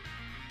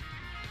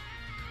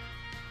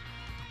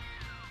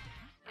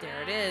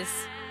 There it is.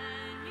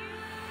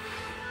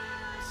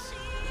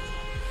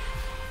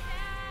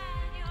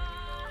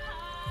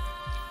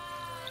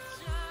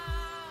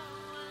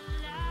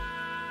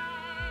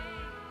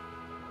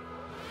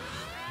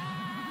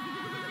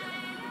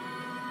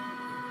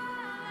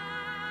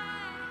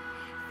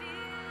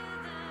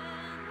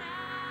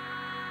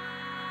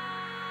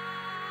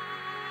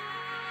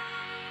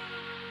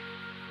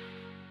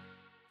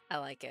 I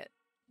like it.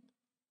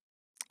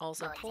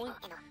 Also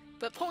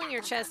pulling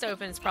your chest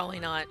open is probably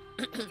not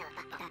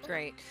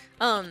great.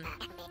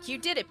 You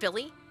did it,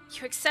 Billy.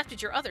 You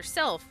accepted your other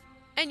self,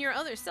 and your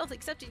other self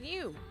accepted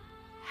you.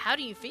 How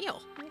do you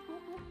feel?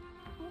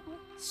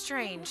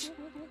 Strange.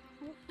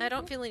 I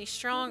don't feel any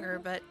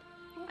stronger, but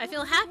I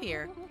feel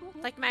happier.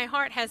 Like my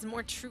heart has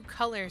more true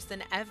colors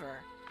than ever.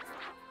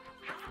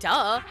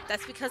 Duh,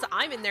 that's because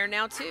I'm in there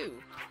now too.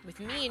 With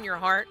me in your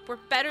heart, we're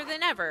better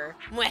than ever.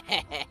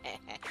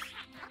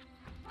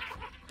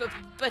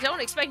 But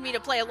don't expect me to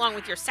play along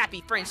with your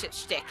sappy friendship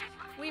shtick.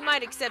 We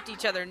might accept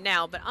each other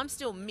now, but I'm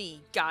still me,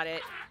 got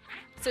it?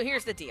 So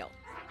here's the deal.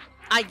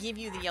 I give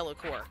you the yellow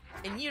core,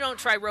 and you don't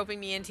try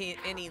roping me into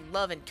any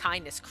love and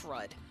kindness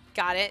crud.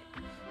 Got it?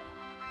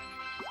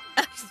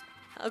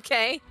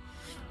 Okay,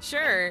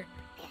 sure.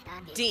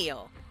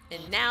 Deal.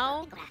 And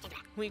now,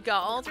 we've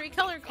got all 3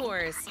 color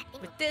cores.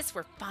 With this,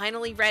 we're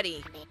finally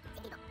ready.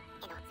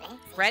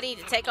 Ready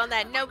to take on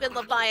that no-good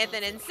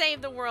Leviathan and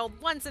save the world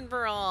once and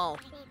for all.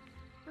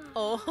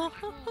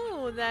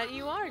 Oh, that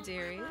you are,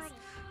 dearies.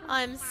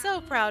 I'm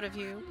so proud of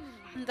you.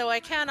 Though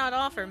I cannot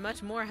offer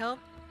much more help,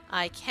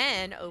 I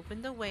can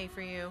open the way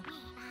for you.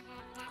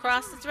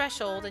 Cross the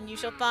threshold and you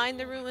shall find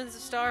the ruins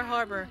of Star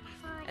Harbor,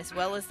 as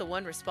well as the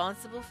one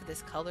responsible for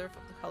this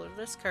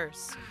colorless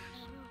curse.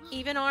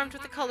 Even armed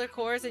with the color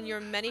cores and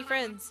your many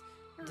friends,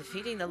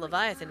 defeating the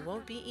Leviathan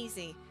won't be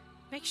easy.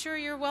 Make sure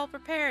you're well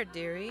prepared,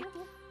 dearie.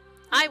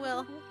 I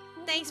will.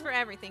 Thanks for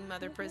everything,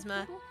 Mother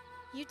Prisma.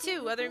 You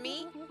too, other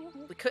me.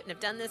 We couldn't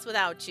have done this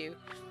without you.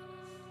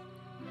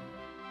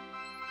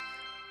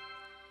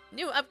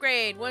 New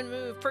upgrade, 1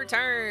 move per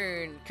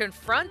turn.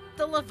 Confront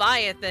the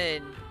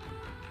Leviathan.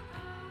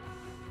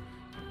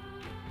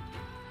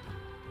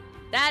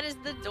 That is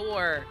the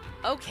door.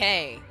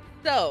 Okay,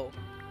 so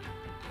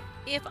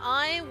if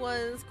I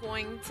was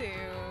going to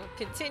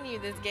continue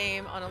this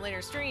game on a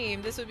later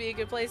stream, this would be a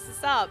good place to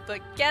stop.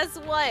 But guess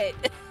what?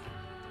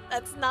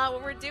 That's not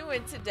what we're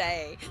doing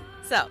today.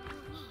 So,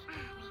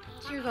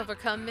 you've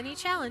overcome many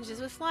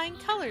challenges with flying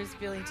colors,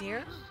 Billy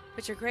dear,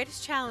 but your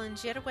greatest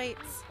challenge yet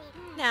awaits.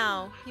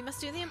 Now, you must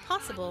do the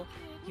impossible.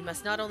 You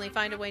must not only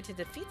find a way to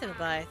defeat the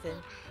Leviathan,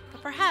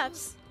 but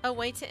perhaps a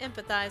way to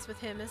empathize with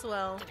him as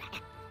well.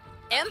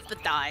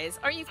 Empathize?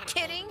 Are you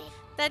kidding?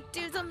 That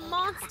dude's a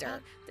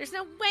monster. There's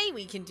no way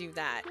we can do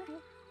that.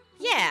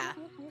 Yeah,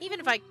 even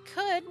if I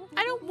could,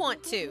 I don't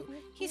want to.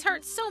 He's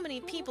hurt so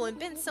many people and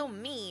been so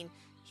mean.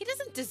 He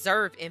doesn't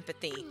deserve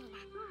empathy.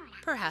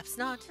 Perhaps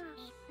not.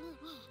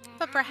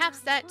 But perhaps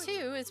that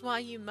too is why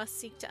you must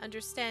seek to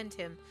understand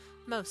him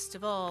most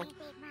of all.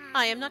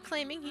 I am not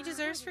claiming he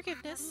deserves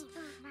forgiveness,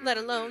 let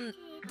alone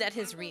that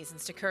his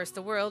reasons to curse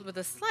the world were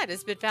the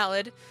slightest bit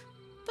valid.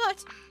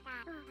 But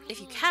if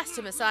you cast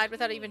him aside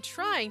without even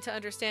trying to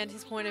understand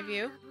his point of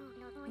view,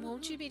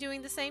 won't you be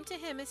doing the same to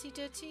him as he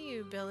did to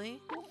you, Billy? ...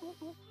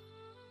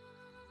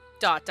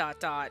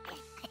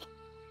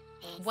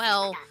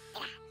 Well,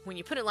 when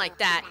you put it like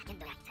that,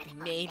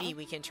 maybe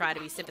we can try to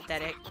be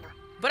sympathetic.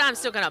 But I'm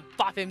still gonna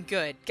bop him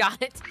good,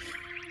 got it?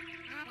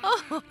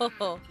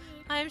 Oh,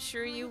 I'm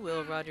sure you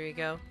will,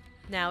 Rodrigo.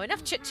 Now,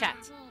 enough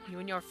chit-chat. You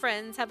and your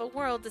friends have a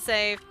world to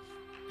save.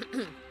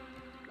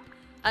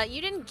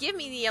 You didn't give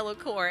me the yellow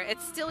core.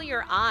 It's still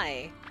your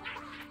eye.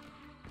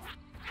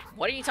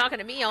 What are you talking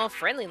to me all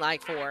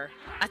friendly-like for?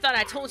 I thought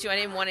I told you I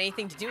didn't want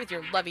anything to do with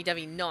your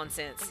lovey-dovey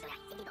nonsense.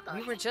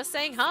 We were just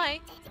saying hi.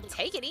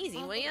 Take it easy,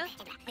 will ya?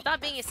 I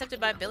thought being accepted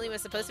by Billy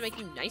was supposed to make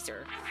you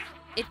nicer.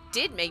 It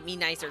did make me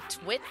nicer,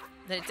 twit.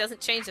 That it doesn't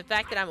change the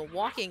fact that I'm a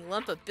walking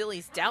lump of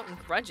Billy's doubt and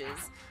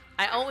grudges.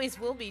 I always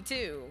will be,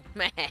 too.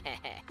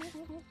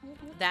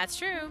 That's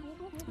true.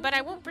 But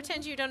I won't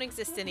pretend you don't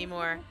exist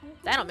anymore.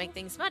 That'll make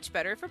things much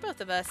better for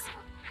both of us.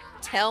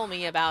 Tell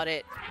me about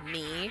it,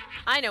 me.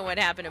 I know what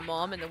happened to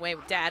Mom and the way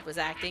Dad was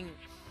acting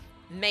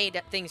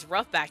made things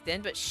rough back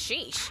then, but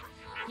sheesh.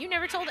 You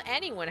never told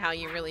anyone how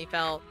you really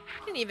felt.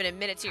 You didn't even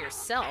admit it to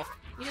yourself.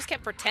 You just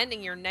kept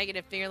pretending your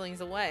negative feelings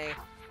away.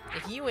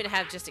 If you would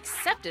have just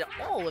accepted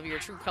all of your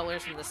true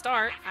colors from the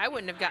start, I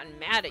wouldn't have gotten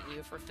mad at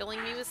you for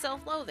filling me with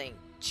self-loathing,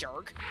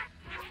 jerk.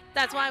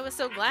 That's why I was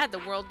so glad the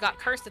world got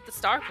cursed at the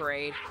Star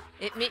Parade.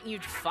 It meant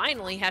you'd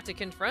finally have to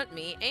confront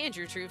me and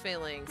your true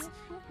feelings.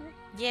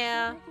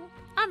 Yeah,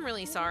 I'm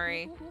really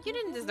sorry. You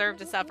didn't deserve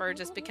to suffer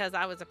just because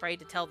I was afraid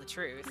to tell the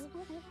truth.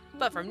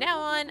 But from now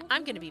on,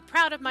 I'm going to be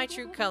proud of my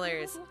true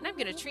colors, and I'm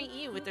going to treat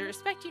you with the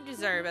respect you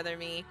deserve, other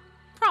me.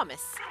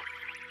 Promise.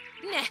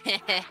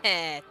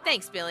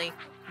 Thanks, Billy.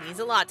 Means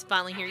a lot to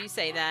finally hear you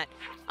say that.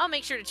 I'll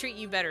make sure to treat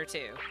you better,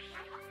 too.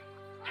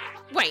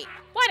 Wait,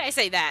 why'd I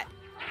say that?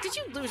 Did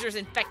you losers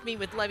infect me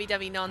with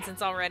lovey-dovey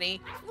nonsense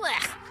already?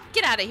 Blech!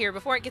 Get out of here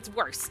before it gets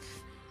worse.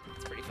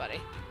 It's pretty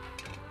funny.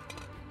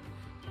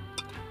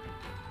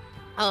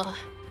 Oh,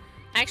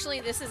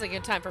 actually, this is a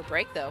good time for a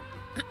break, though.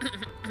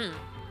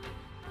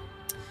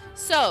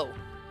 So,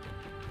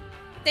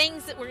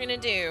 things that we're going to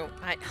do...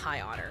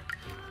 Hi, Otter.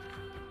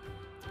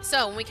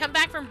 So, when we come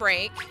back from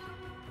break...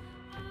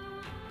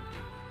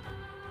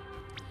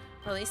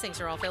 Well, these things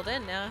are all filled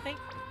in now, I think.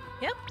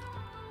 Yep.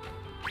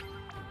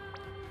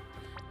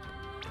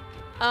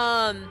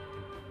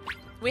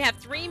 We have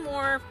 3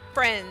 more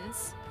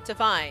friends to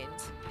find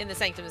in the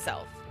Sanctum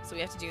itself. So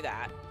we have to do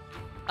that.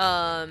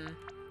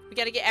 We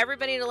gotta get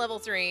everybody to level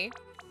 3.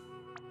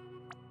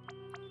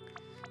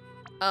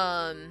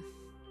 Lot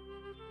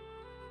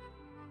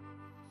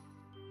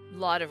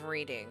of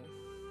reading.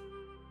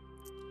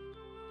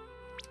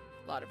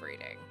 Lot of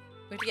reading.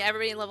 We have to get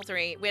everybody to level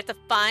 3. We have to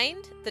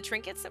find the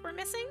trinkets that we're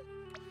missing.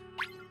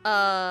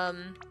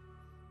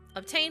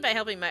 Obtained by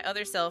helping my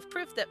other self.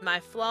 Proof that my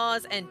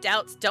flaws and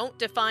doubts don't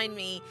define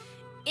me.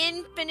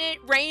 Infinite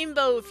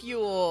rainbow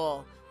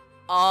fuel.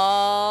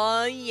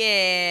 Oh,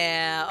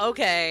 yeah.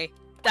 Okay.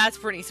 That's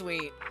pretty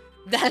sweet.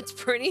 That's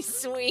pretty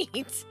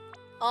sweet.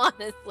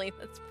 Honestly,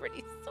 that's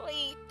pretty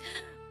sweet.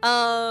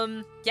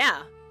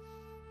 Yeah.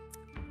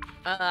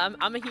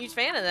 I'm a huge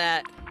fan of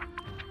that.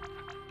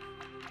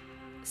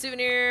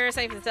 Souvenir,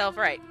 same for itself.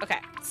 Right. Okay.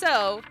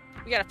 So,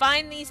 we gotta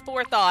find these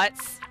 4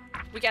 thoughts.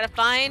 We gotta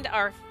find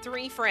our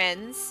 3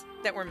 friends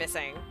that we're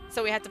missing.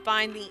 So we have to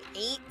find the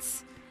 8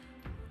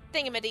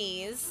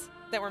 thingamadies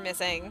that we're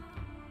missing.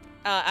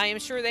 I am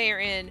sure they are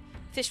in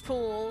fish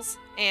pools,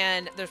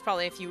 and there's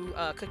probably a few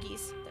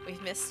cookies that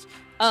we've missed.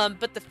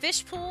 But the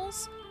fish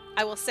pools,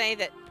 I will say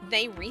that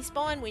they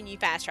respawn when you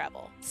fast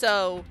travel.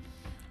 So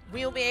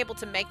we'll be able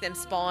to make them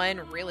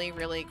spawn really,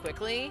 really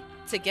quickly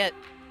to get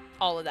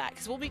all of that.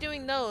 Because we'll be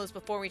doing those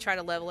before we try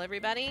to level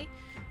everybody.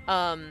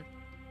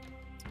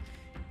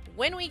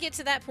 When we get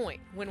to that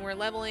point, when we're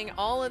leveling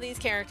all of these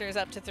characters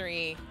up to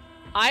 3,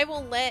 I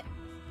will let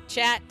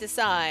chat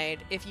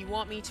decide if you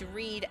want me to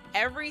read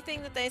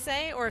everything that they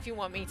say or if you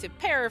want me to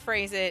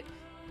paraphrase it,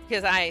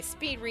 because I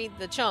speed read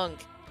the chunk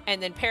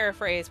and then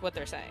paraphrase what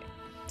they're saying.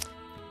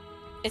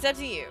 It's up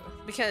to you,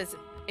 because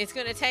it's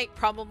going to take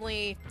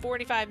probably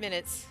 45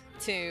 minutes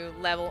to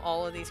level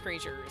all of these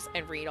creatures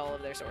and read all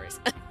of their stories.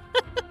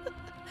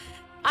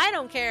 I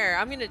don't care.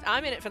 I'm in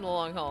it for the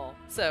long haul.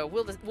 So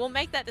we'll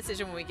make that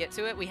decision when we get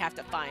to it. We have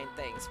to find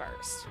things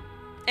first.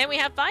 And we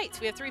have fights.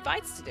 We have 3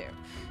 fights to do.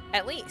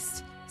 At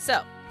least.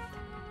 So.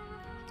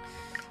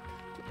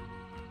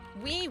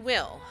 We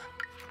will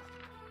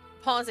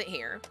pause it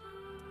here.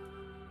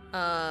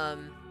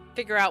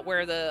 Figure out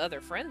where the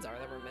other friends are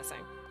that we're missing.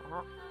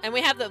 And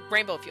we have the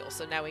rainbow fuel,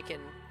 so now we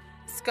can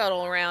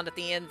scuttle around at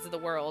the ends of the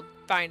world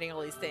finding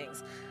all these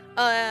things.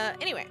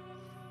 Anyway.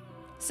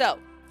 So.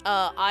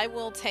 I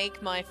will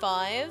take my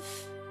 5,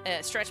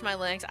 stretch my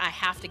legs. I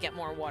have to get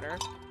more water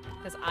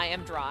because I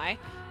am dry.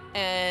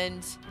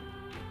 And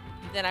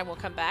then I will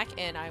come back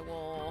and I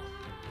will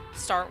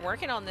start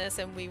working on this,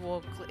 and we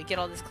will get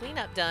all this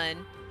cleanup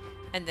done.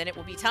 And then it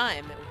will be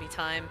time. It will be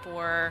time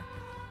for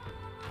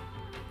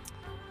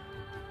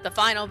the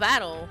final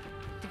battle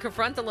to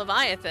confront the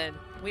Leviathan.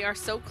 We are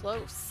so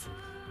close.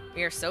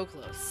 We are so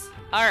close.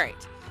 All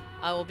right.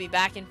 I will be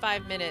back in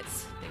 5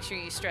 minutes. Make sure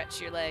you stretch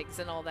your legs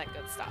and all that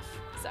good stuff.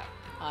 So,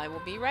 I will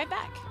be right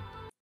back.